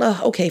person.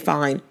 Okay,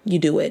 fine. You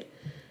do it.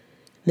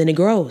 Then it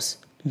grows.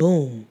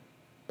 Boom.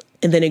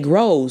 And then it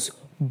grows.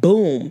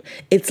 Boom.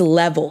 It's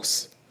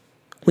levels.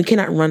 We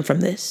cannot run from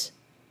this.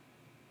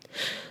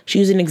 She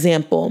used an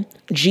example.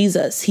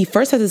 Jesus, he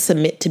first had to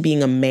submit to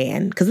being a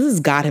man because this is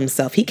God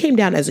himself. He came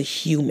down as a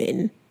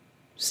human.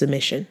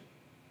 Submission.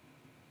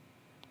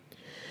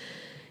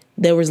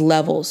 there was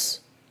levels.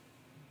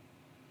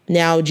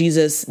 Now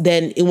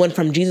then it went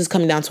from Jesus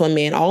coming down to a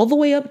man all the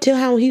way up to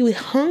how he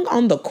hung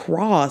on the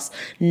cross,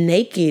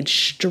 naked,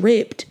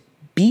 stripped,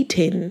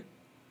 beaten.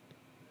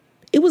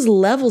 It was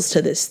levels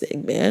to this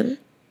thing, man.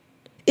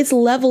 It's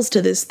levels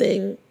to this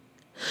thing.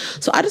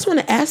 So I just want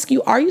to ask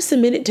you, are you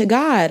submitted to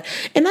God?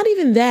 And not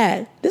even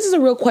that. This is a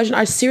real question.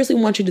 I seriously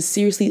want you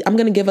to I'm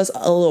going to give us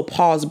a little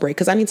pause break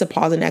because I need to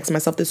pause and ask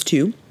myself this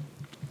too.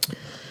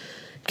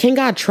 Can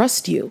God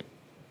trust you?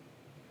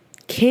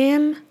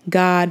 Can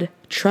God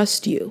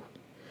trust you?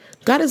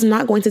 God is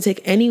not going to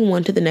take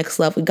anyone to the next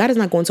level. God is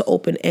not going to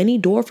open any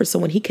door for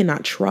someone he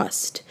cannot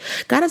trust.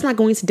 God is not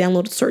going to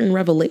download certain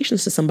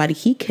revelations to somebody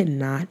he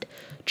cannot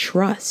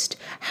trust.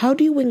 How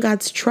do you win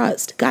God's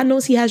trust? God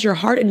knows he has your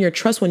heart and your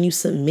trust when you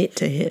submit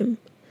to him.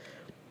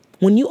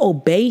 When you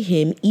obey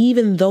him,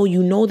 even though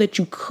you know that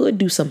you could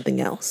do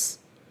something else.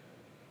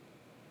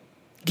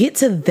 Get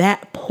to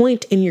that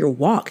point in your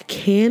walk.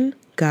 Can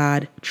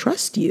God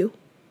trust you?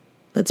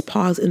 Let's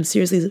pause and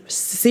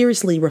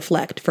seriously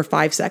reflect for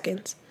 5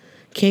 seconds.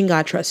 Can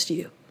God trust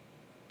you?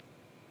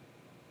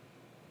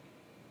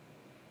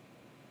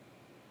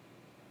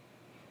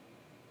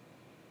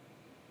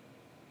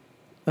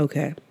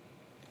 Okay.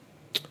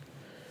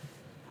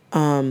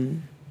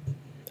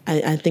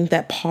 I think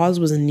that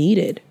pause was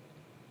needed.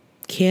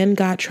 Can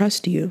God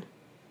trust you?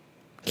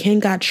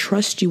 Can God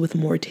trust you with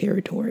more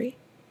territory?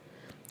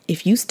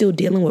 If you still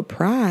dealing with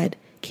pride,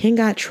 can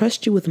God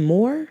trust you with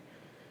more?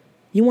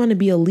 You want to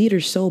be a leader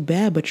so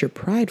bad, but you're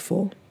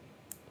prideful.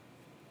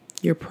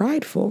 You're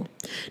prideful.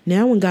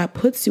 Now when God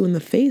puts you in the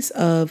face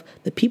of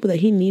the people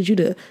that he needs you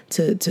to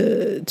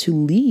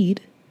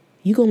lead,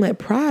 you're going to let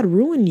pride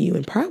ruin you.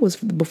 And pride was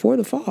before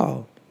the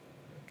fall.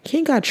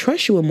 Can God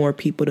trust you with more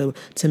people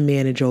to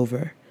manage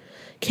over?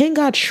 Can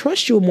God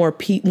trust you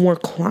with more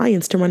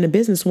clients to run the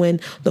business when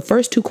the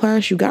first 2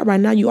 clients you got right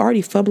now, you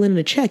already fumbling in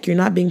a check. You're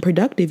not being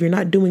productive. You're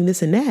not doing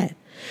this and that.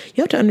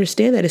 You have to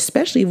understand that,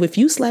 especially if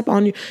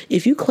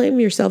if you claim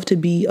yourself to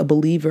be a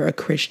believer, a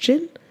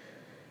Christian,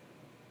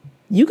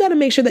 you got to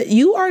make sure that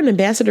you are an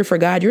ambassador for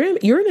God.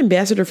 You're an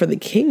ambassador for the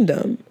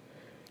kingdom.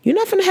 You're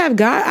not going to have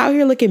God out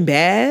here looking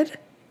bad.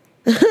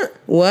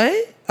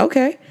 What?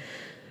 Okay.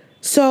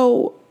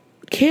 So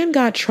can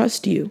God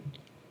trust you?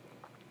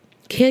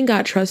 Can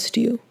God trust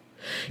you?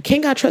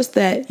 Can God trust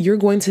that you're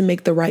going to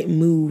make the right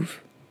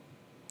move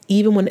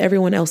even when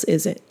everyone else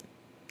isn't?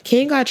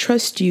 Can God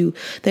trust you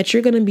that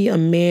you're going to be a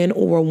man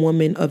or a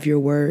woman of your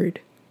word?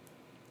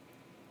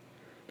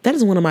 That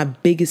is one of my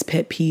biggest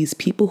pet peeves,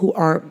 people who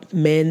aren't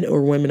men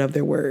or women of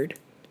their word.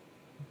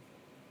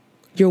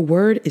 Your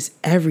word is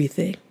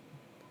everything.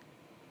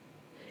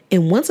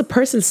 And once a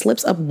person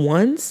slips up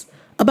once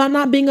about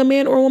not being a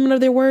man or a woman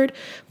of their word,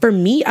 for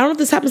me, I don't know if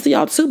this happens to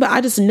y'all too, but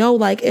I just know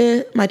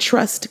my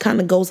trust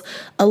kind of goes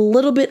a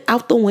little bit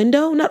out the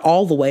window. Not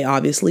all the way,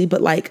 obviously,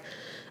 but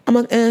I'm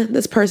like,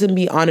 this person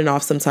be on and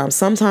off sometimes.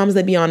 Sometimes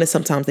they be honest,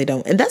 sometimes they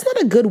don't. And that's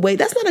not a good way.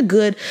 That's not a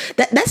good,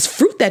 that's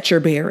fruit that you're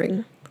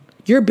bearing.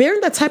 You're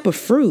bearing that type of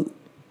fruit.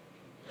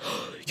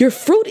 Your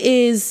fruit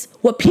is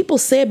what people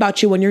say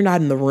about you when you're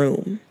not in the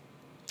room.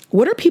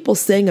 What are people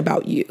saying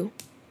about you?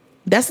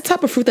 That's the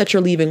type of fruit that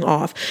you're leaving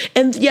off.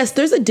 And yes,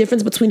 there's a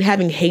difference between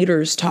having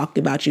haters talk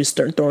about you,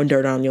 throwing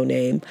dirt on your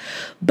name.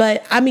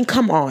 But I mean,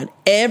 come on.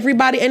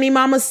 Everybody, any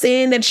mama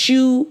saying that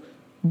you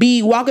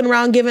be walking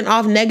around giving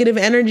off negative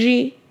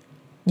energy.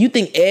 You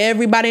think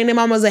everybody and their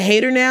mama's a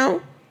hater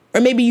now?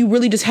 Or maybe you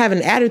really just have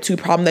an attitude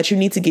problem that you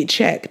need to get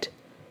checked.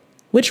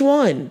 Which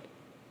one?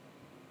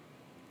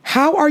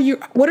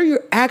 What are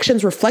your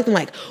actions reflecting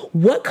like?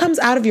 What comes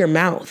out of your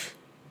mouth?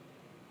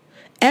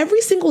 You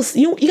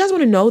guys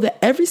want to know that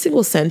every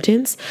single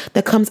sentence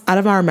that comes out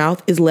of our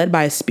mouth is led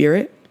by a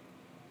spirit?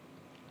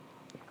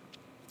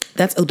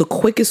 That's the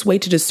quickest way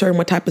to discern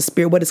what type of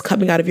spirit, what is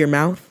coming out of your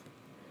mouth.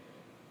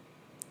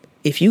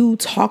 If you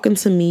talking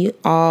to me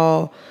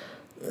all,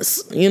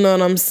 you know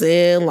what I'm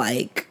saying?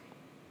 Like,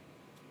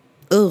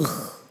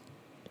 ugh.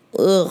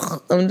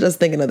 I'm just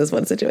thinking of this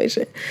one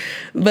situation.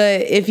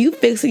 But if you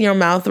fixing your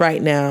mouth right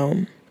now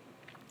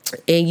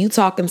and you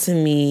talking to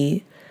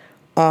me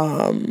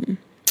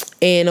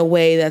in a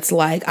way that's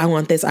like, I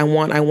want this, I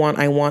want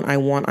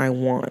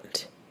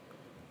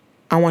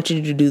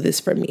you to do this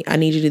for me. I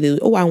need you to do,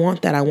 I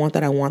want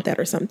that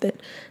or something.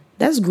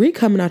 That's Greek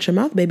coming out your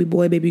mouth, baby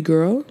boy, baby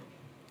girl.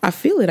 I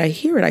feel it, I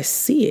hear it, I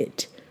see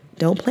it.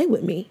 Don't play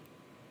with me.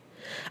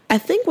 I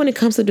think when it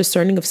comes to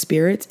discerning of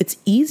spirits, it's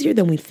easier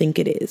than we think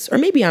it is. Or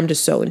maybe I'm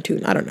just so in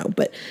tune. I don't know.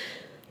 But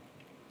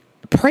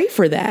pray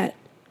for that.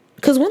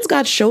 Because once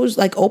God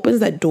opens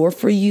that door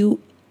for you,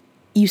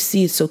 you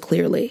see it so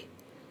clearly.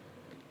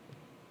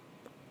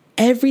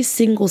 Every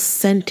single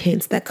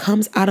sentence that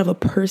comes out of a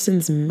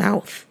person's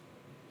mouth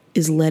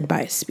is led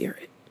by a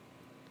spirit.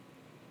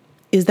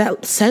 Is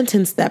that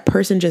sentence that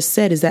person just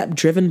said, is that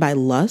driven by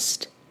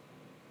lust?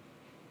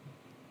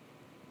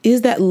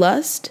 Is that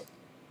lust?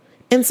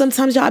 And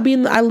sometimes I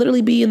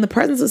literally be in the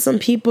presence of some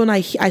people and I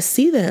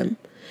see them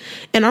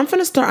And I'm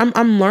finna start,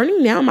 I'm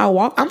learning now in my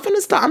walk. I'm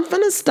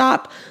finna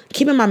stop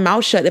keeping my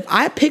mouth shut. If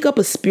I pick up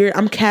a spirit,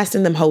 I'm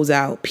casting them hoes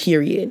out,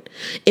 period.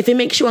 If it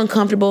makes you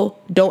uncomfortable,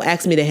 don't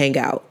ask me to hang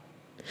out.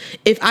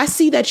 If I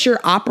see that you're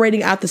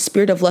operating out the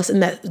spirit of lust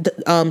in that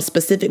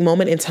specific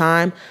moment in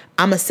time,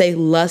 I'm going to say,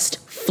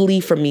 lust,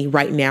 flee from me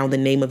right now in the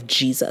name of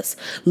Jesus.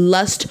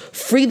 Lust,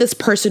 free this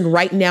person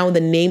right now in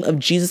the name of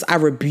Jesus. I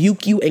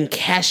rebuke you and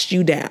cast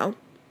you down.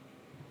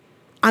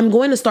 I'm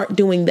going to start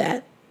doing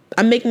that.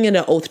 I'm making it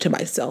an oath to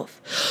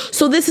myself.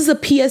 So this is a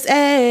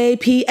PSA.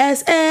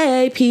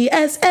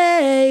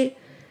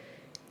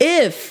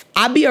 If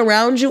I be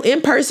around you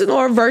in person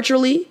or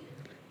virtually,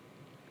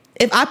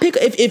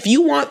 if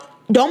you want,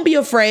 don't be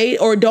afraid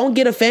or don't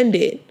get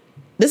offended.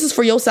 This is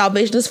for your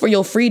salvation. This is for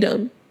your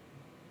freedom.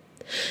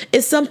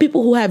 It's some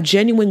people who have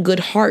genuine good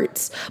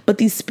hearts, but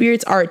these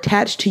spirits are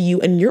attached to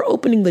you and you're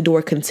opening the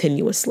door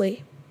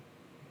continuously.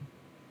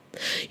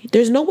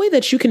 There's no way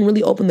that you can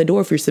really open the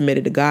door if you're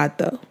submitted to God,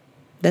 though.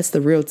 That's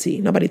the real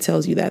tea. Nobody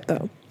tells you that,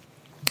 though.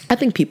 I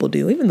think people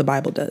do. Even the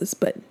Bible does.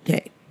 But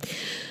hey.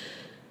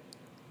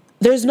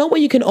 There's no way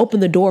you can open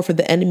the door for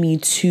the enemy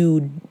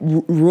to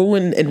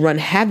ruin and run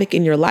havoc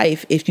in your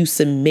life if you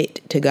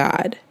submit to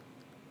God.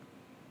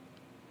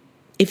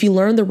 If you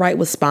learn the right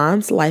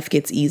response, life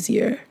gets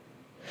easier.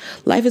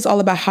 Life is all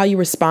about how you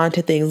respond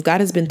to things.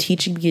 God has been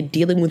teaching me and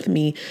dealing with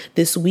me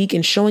this week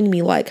and showing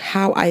me like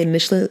how I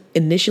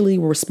initially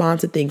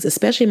respond to things,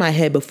 especially in my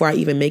head before I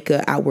even make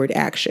an outward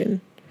action.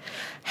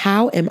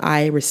 How am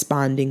I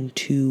responding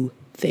to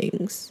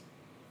things?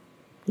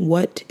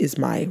 What is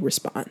my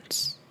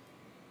response?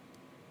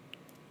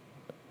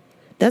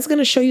 That's going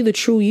to show you the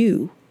true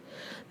you.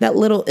 That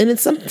little, and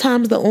it's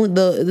sometimes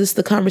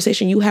the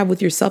conversation you have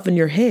with yourself in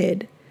your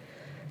head.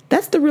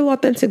 That's the real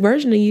authentic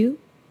version of you.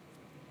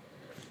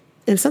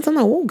 And sometimes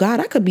I'm like, oh God,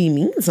 I could be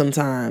mean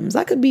sometimes.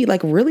 I could be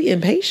like really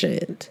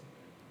impatient.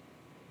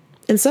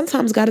 And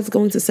sometimes God is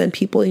going to send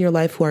people in your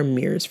life who are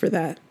mirrors for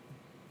that.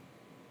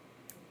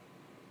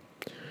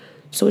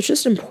 So it's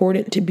just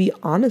important to be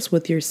honest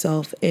with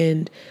yourself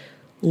and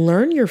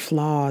learn your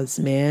flaws,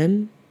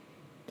 man.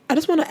 I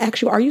just want to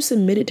ask you, are you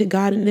submitted to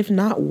God? And if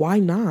not, why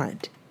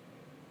not?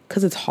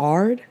 Because it's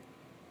hard?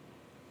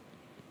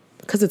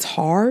 Because it's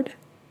hard?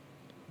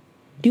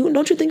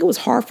 Don't you think it was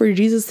hard for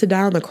Jesus to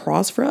die on the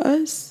cross for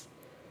us?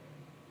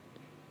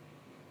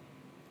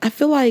 I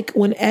feel like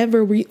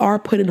whenever we are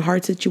put in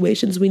hard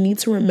situations, we need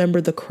to remember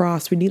the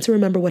cross. We need to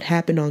remember what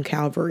happened on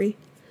Calvary.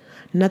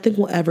 Nothing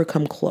will ever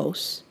come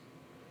close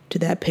to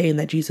that pain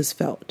that Jesus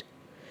felt.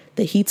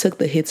 That he took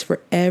the hits for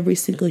every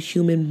single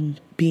human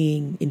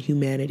being in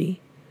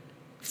humanity.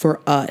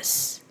 For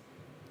us.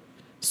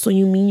 So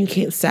you mean you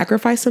can't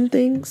sacrifice some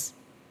things?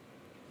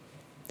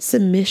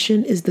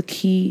 Submission is the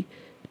key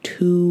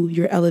to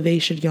your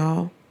elevation,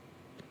 y'all.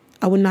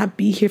 I would not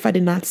be here if I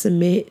did not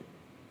submit.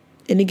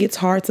 And it gets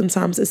hard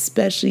sometimes,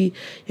 especially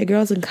your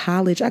girls in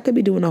college. I could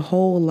be doing a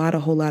whole lot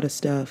of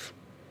stuff.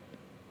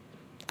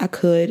 I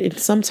could. And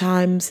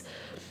sometimes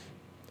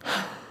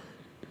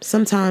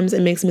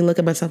it makes me look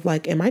at myself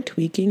like, am I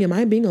tweaking? Am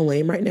I being a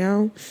lame right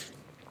now?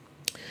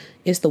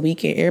 It's the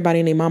weekend. Everybody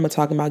and their mama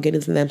talking about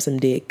getting them some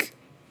dick.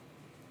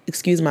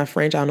 Excuse my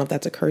French. I don't know if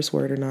that's a curse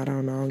word or not. I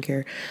don't know. I don't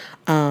care.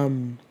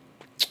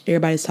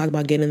 Everybody's talking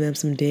about getting them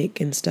some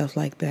dick and stuff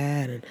like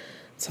that. And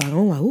so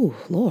I'm like, ooh,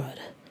 Lord,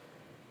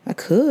 I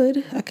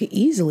could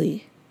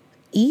easily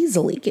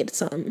get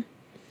some.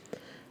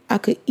 I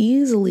could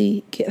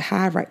easily get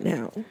high right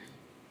now.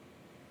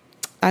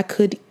 I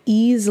could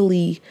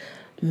easily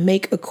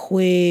make a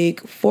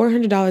quick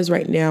 $400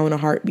 right now in a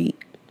heartbeat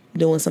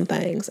doing some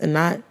things and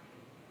not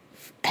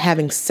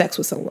having sex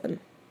with someone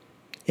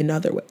in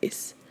other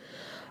ways.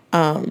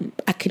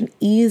 I can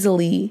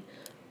easily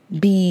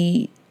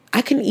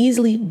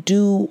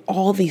do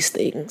all these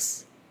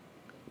things,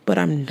 but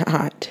I'm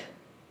not.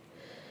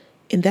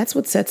 And that's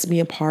what sets me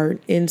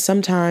apart. And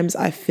sometimes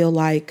I feel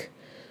like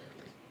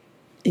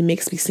it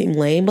makes me seem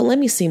lame, but let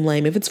me seem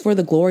lame. If it's for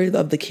the glory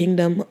of the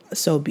kingdom,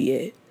 so be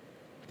it.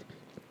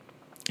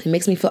 It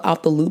makes me feel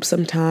out the loop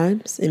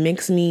sometimes. It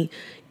makes me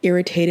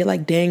irritated,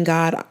 like, dang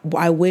God,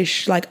 I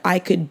wish like I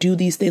could do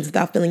these things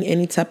without feeling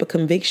any type of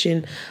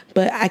conviction,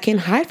 but I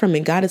can't hide from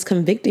it. God is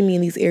convicting me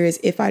in these areas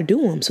if I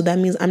do them. So that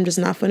means I'm just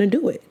not going to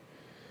do it.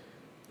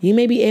 You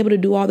may be able to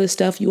do all this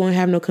stuff. You won't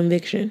have no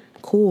conviction.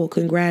 Cool.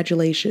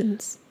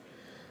 Congratulations.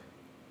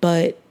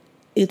 But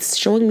it's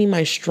showing me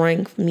my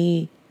strength,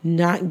 me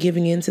not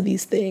giving into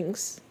these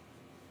things.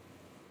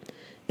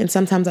 And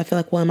sometimes I feel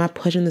like, well, am I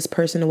pushing this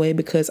person away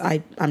because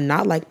I'm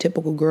not like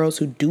typical girls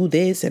who do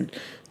this and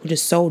who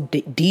just so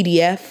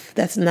DDF?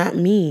 That's not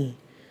me.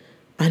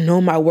 I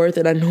know my worth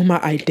and I know my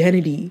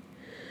identity.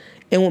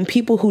 And when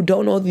people who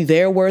don't know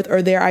their worth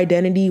or their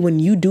identity, when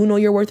you do know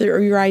your worth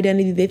or your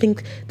identity, they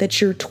think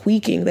that you're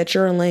tweaking, that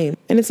you're a lame.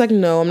 And it's like,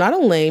 no, I'm not a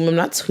lame. I'm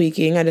not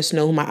tweaking. I just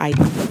know my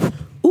identity.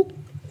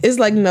 It's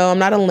like, no, I'm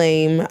not a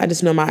lame. I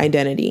just know my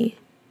identity.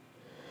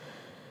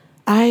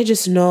 I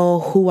just know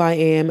who I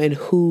am and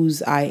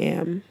whose I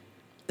am.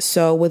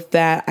 So with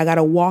that, I got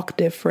to walk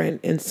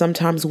different. And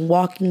sometimes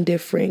walking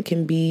different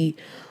can be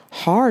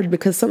hard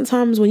because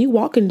sometimes when you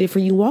walking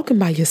different, you walking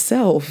by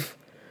yourself.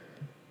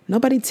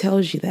 Nobody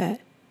tells you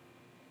that.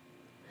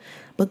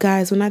 But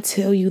guys, when I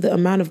tell you the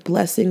amount of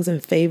blessings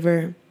and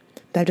favor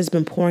that has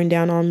been pouring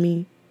down on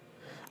me,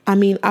 I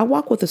mean, I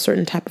walk with a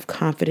certain type of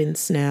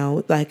confidence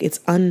now. Like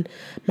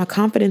my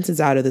confidence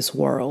is out of this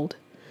world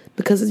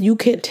because you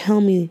can't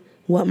tell me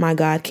what my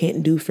God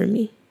can't do for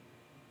me.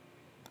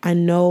 I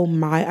know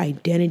my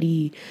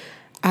identity.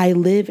 I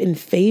live in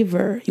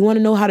favor. You want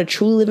to know how to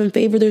truly live in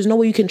favor? There's no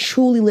way you can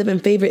truly live in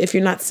favor if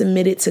you're not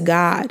submitted to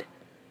God.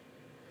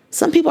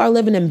 Some people are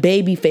living in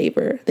baby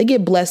favor. They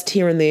get blessed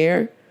here and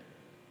there.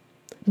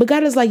 But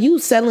God is like, you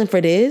settling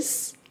for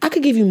this? I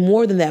could give you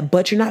more than that,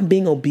 but you're not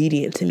being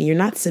obedient to me. You're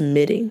not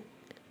submitting.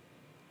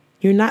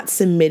 You're not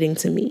submitting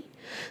to me.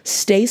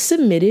 Stay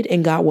submitted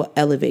and God will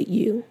elevate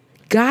you.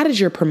 God is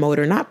your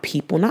promoter, not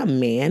people, not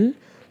man.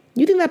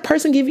 You think that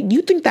person gave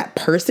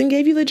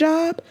you the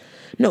job?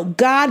 No,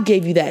 God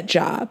gave you that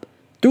job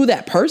through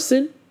that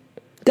person.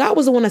 God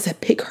was the one that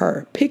said, pick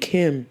her, pick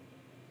him.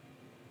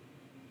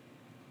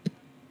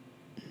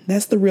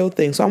 That's the real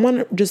thing. So I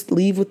want to just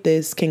leave with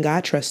this. Can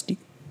God trust you?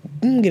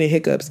 I'm getting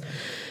hiccups.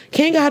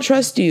 Can God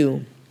trust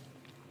you?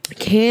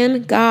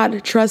 Can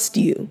God trust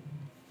you?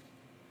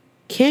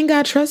 Can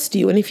God trust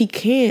you? And if he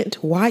can't,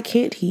 why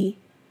can't he?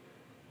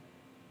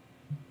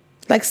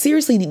 Like,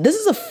 seriously, this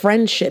is a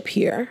friendship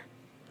here.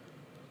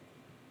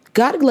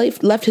 God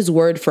left his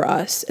word for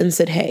us and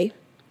said, hey,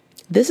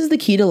 this is the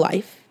key to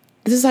life.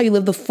 This is how you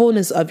live the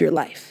fullness of your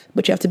life.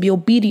 But you have to be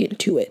obedient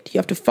to it. You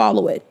have to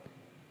follow it.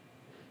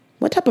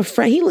 What type of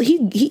friend?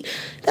 He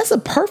that's a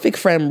perfect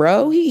friend,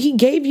 bro. He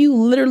gave you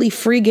literally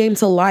free game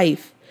to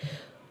life.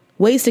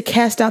 Ways to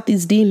cast out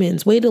these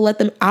demons. Way to let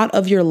them out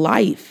of your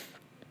life.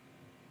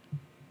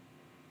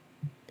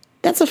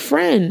 That's a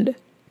friend.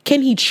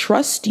 Can he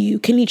trust you?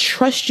 Can he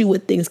trust you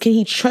with things? Can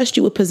he trust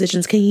you with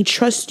positions? Can he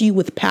trust you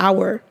with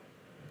power?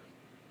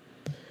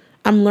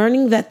 I'm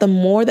learning that the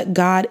more that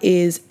God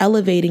is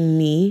elevating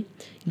me,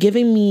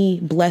 giving me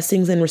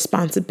blessings and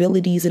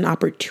responsibilities and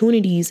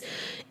opportunities,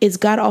 is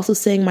God also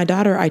saying, my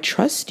daughter, I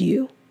trust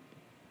you.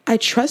 I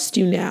trust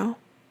you now.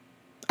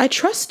 I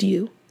trust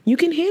you. You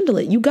can handle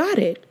it. You got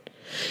it.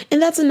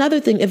 And that's another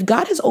thing. If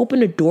God has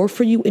opened a door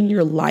for you in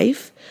your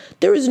life,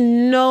 there is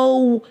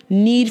no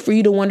need for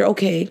you to wonder,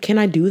 okay, can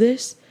I do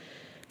this?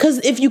 Because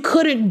if you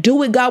couldn't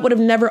do it, God would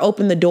have never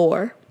opened the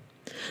door.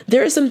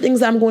 There are some things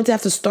that I'm going to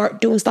have to start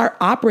doing, start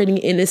operating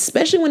in,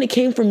 especially when it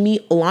came from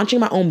me launching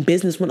my own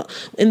business. When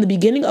in the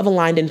beginning of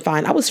Aligned and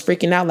Fine, I was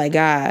freaking out like,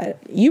 God,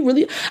 you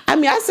really,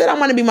 I said I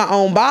want to be my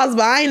own boss,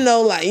 but I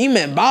know like you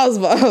meant boss,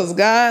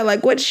 God,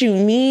 like what you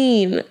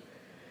mean?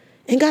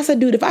 And God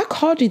said, dude, if I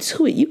called you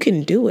to it, you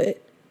can do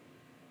it.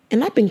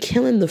 And I've been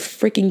killing the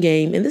freaking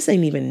game, and this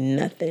ain't even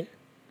nothing.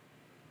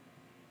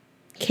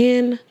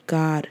 Can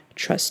God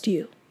trust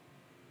you?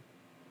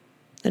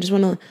 I just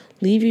want to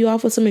leave you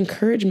off with some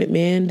encouragement,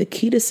 man. The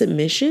key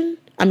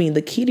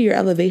to your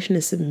elevation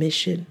is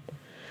submission.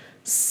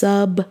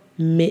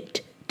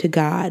 Submit to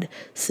God.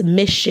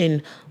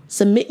 Submission.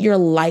 Submit your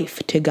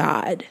life to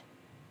God.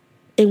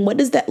 And what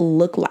does that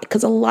look like?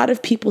 Because a lot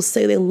of people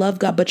say they love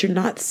God, but you're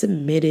not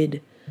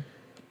submitted.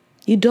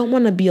 You don't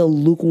want to be a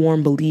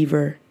lukewarm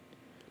believer.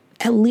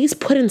 At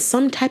least put in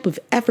some type of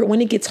effort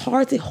when it gets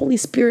hard. Say, Holy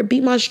Spirit, be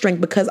my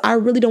strength because I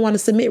really don't want to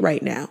submit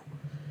right now.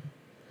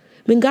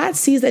 When God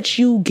sees that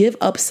you give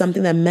up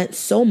something that meant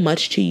so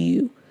much to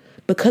you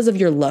because of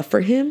your love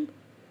for him,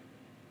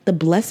 the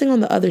blessing on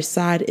the other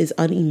side is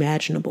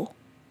unimaginable.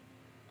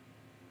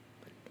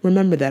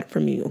 Remember that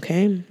from me,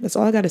 okay? That's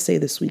all I got to say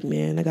this week,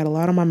 man. I got a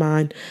lot on my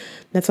mind.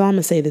 That's all I'm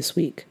going to say this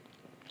week.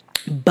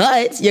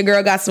 But your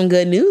girl got some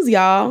good news,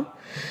 y'all.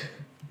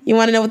 You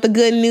want to know what the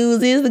good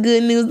news is? The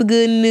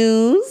good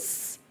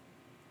news.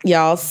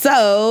 Y'all,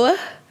 so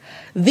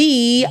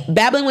the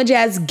Babbling with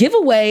Jazz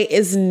giveaway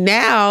is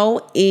now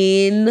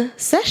in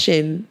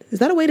session. Is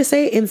that a way to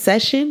say it? In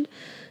session?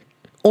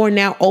 Or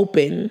now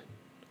open?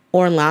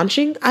 Or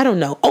launching? I don't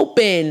know.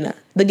 Open.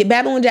 The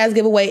Babbling with Jazz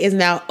giveaway is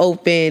now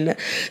open.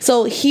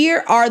 So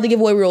here are the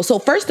giveaway rules. So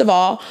first of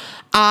all,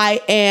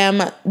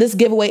 this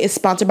giveaway is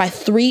sponsored by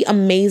 3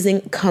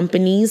 amazing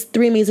companies,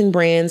 3 amazing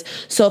brands.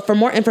 So for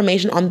more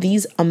information on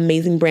these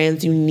amazing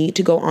brands, you need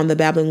to go on the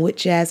Babbling with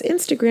Jazz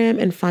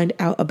Instagram and find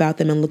out about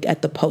them and look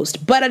at the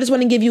post. But I just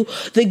want to give you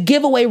the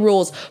giveaway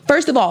rules.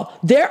 First of all,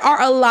 there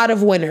are a lot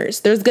of winners.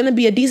 There's going to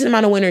be a decent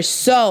amount of winners.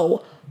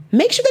 So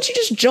make sure that you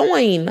just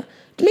join.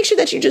 Make sure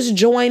that you just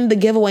join the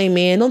giveaway,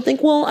 man. Don't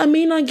think, well, I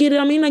may not get it.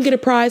 I may not get a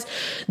prize.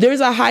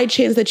 There's a high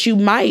chance that you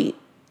might.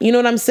 You know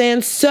what I'm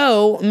saying?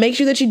 So make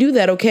sure that you do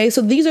that, okay?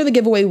 So these are the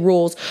giveaway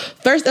rules.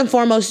 First and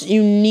foremost,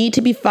 you need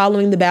to be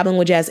following the Babbling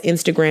with Jazz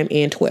Instagram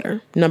and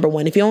Twitter. Number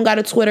 1. If you don't got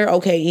a Twitter,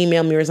 okay,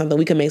 email me or something.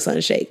 We can make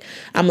something shake.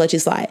 I'm gonna let you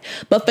slide.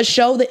 But for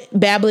sure, the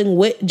Babbling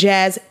with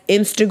Jazz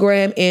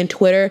Instagram and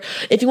Twitter.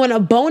 If you want a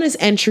bonus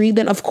entry,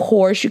 then of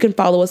course you can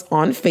follow us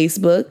on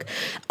Facebook.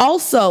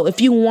 Also, if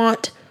you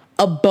want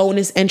a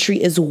bonus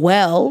entry as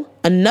well.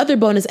 Another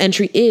bonus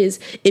entry is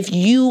if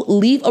you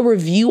leave a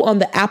review on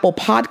the Apple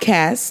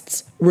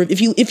Podcasts.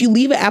 If you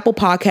leave an Apple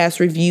Podcast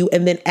review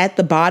and then at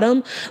the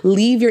bottom,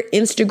 leave your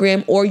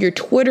Instagram or your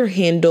Twitter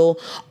handle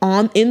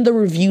in the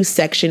review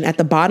section at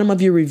the bottom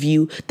of your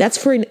review, that's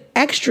for an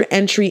extra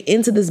entry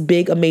into this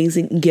big,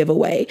 amazing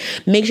giveaway.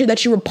 Make sure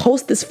that you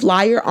repost this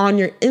flyer on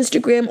your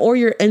Instagram or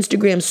your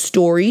Instagram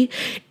story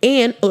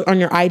and on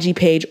your IG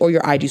page or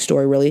your IG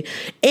story, really.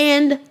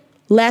 And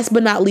last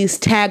but not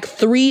least, tag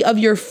 3 of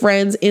your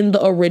friends in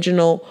the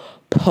original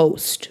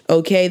post.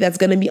 Okay, that's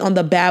going to be on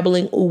the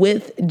Babbling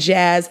with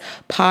Jazz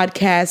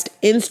podcast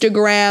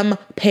Instagram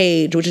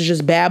page, which is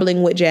just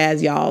Babbling with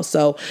Jazz, y'all.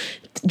 So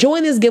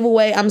join this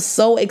giveaway. I'm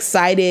so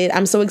excited.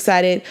 I'm so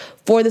excited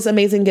for this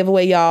amazing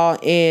giveaway, y'all.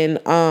 And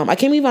I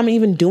can't believe I'm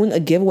even doing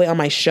a giveaway on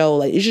my show.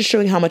 Like, it's just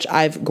showing how much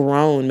I've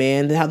grown,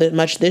 man, how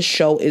much this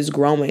show is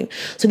growing.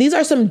 So these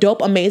are some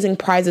dope, amazing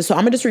prizes. So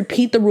I'm gonna just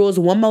repeat the rules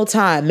one more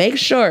time. Make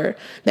sure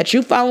that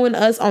you following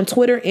us on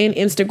Twitter and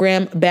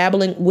Instagram,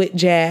 Babbling with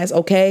Jazz,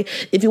 okay?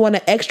 If you want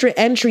an extra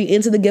entry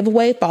into the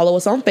giveaway, follow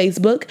us on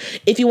Facebook.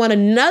 If you want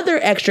another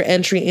extra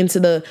entry into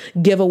the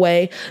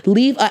giveaway,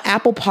 leave an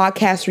Apple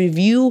Podcast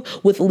review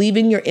with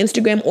leaving your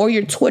Instagram or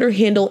your Twitter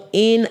handle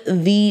in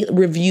the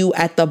review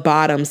at the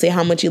bottom. Say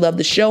how much you love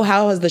the show.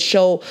 How has the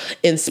show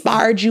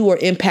inspired you or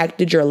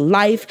impacted your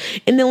life?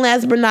 And then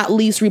last but not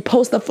least,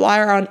 repost the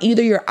flyer on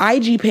either your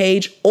IG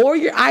page or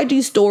your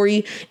IG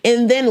story.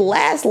 And then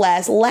last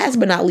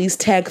but not least,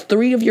 tag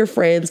 3 of your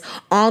friends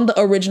on the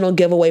original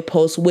giveaway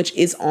post, which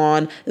is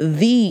on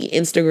the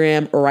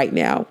Instagram right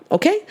now.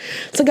 Okay?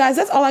 So guys,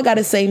 that's all I got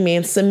to say,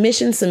 man.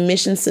 Submission.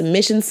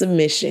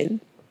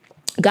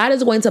 God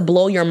is going to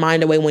blow your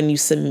mind away when you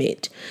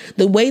submit.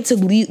 The way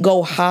to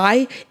go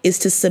high is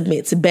to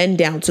submit, to bend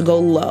down, to go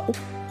low.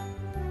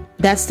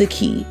 That's the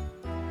key.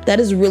 That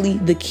is really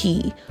the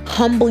key.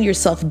 Humble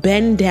yourself,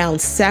 bend down,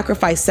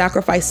 sacrifice.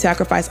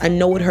 I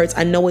know it hurts.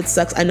 I know it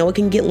sucks. I know it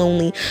can get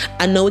lonely.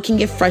 I know it can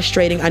get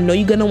frustrating. I know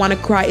you're going to want to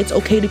cry. It's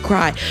okay to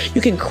cry.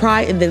 You can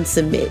cry and then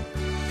submit.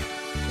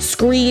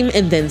 Scream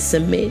and then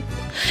submit.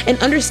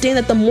 And understand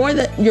that the more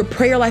that your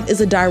prayer life is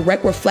a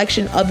direct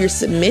reflection of your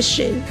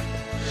submission.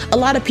 A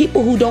lot of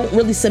people who don't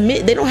really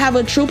submit, they don't have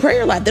a true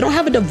prayer life. They don't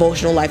have a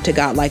devotional life to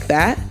God like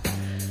that.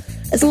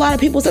 It's a lot of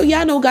people say,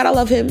 yeah, I know God, I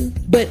love him.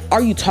 But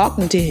are you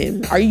talking to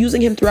him? Are you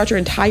using him throughout your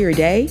entire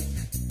day?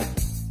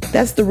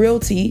 That's the real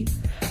tea.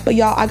 But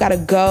y'all, I gotta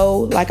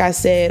go. Like I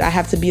said, I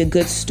have to be a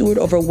good steward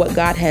over what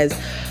God has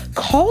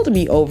called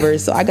me over.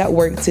 So I got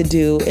work to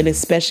do, and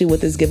especially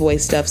with this giveaway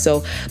stuff.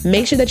 So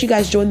make sure that you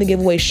guys join the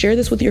giveaway. Share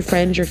this with your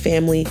friends, your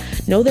family.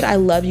 Know that I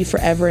love you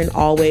forever and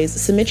always.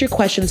 Submit your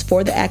questions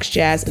for the Ask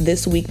Jazz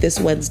this week, this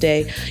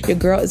Wednesday. Your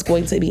girl is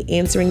going to be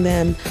answering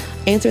them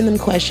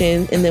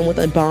questions, and then with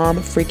a bomb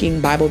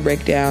freaking Bible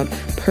breakdown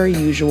per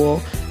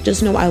usual.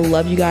 Just know I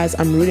love you guys.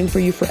 I'm rooting for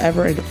you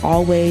forever and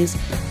always.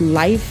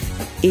 Life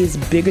is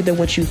bigger than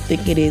what you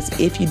think it is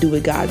if you do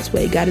it God's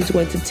way. God is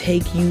going to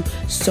take you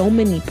so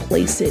many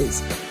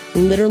places.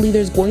 Literally,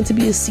 there's going to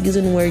be a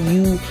season where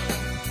you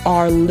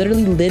are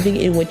literally living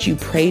in what you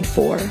prayed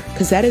for.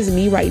 Because that is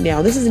me right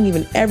now. This isn't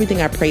even everything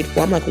I prayed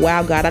for. I'm like,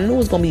 wow, God, I know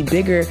it's going to be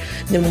bigger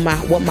than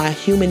what my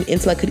human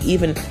intellect could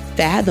even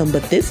fathom.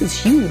 But this is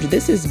huge.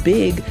 This is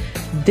big.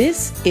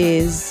 This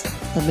is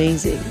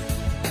amazing.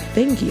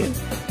 Thank you.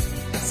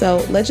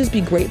 So let's just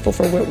be grateful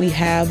for what we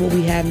have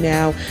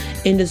now,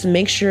 and just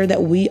make sure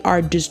that we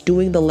are just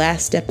doing the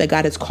last step that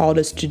God has called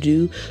us to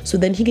do, so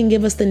then he can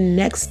give us the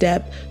next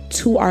step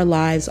to our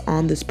lives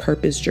on this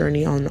purpose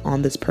journey,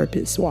 on this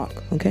purpose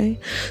walk. Okay.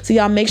 So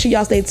y'all make sure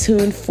y'all stay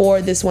tuned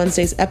for this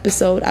Wednesday's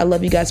episode. I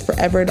love you guys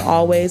forever and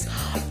always.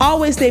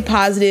 Always stay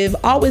positive,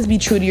 always be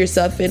true to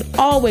yourself, and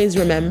always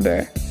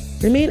remember,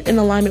 remain in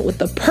alignment with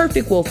the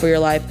perfect will for your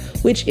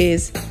life, which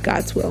is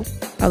God's will.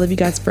 I love you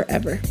guys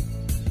forever.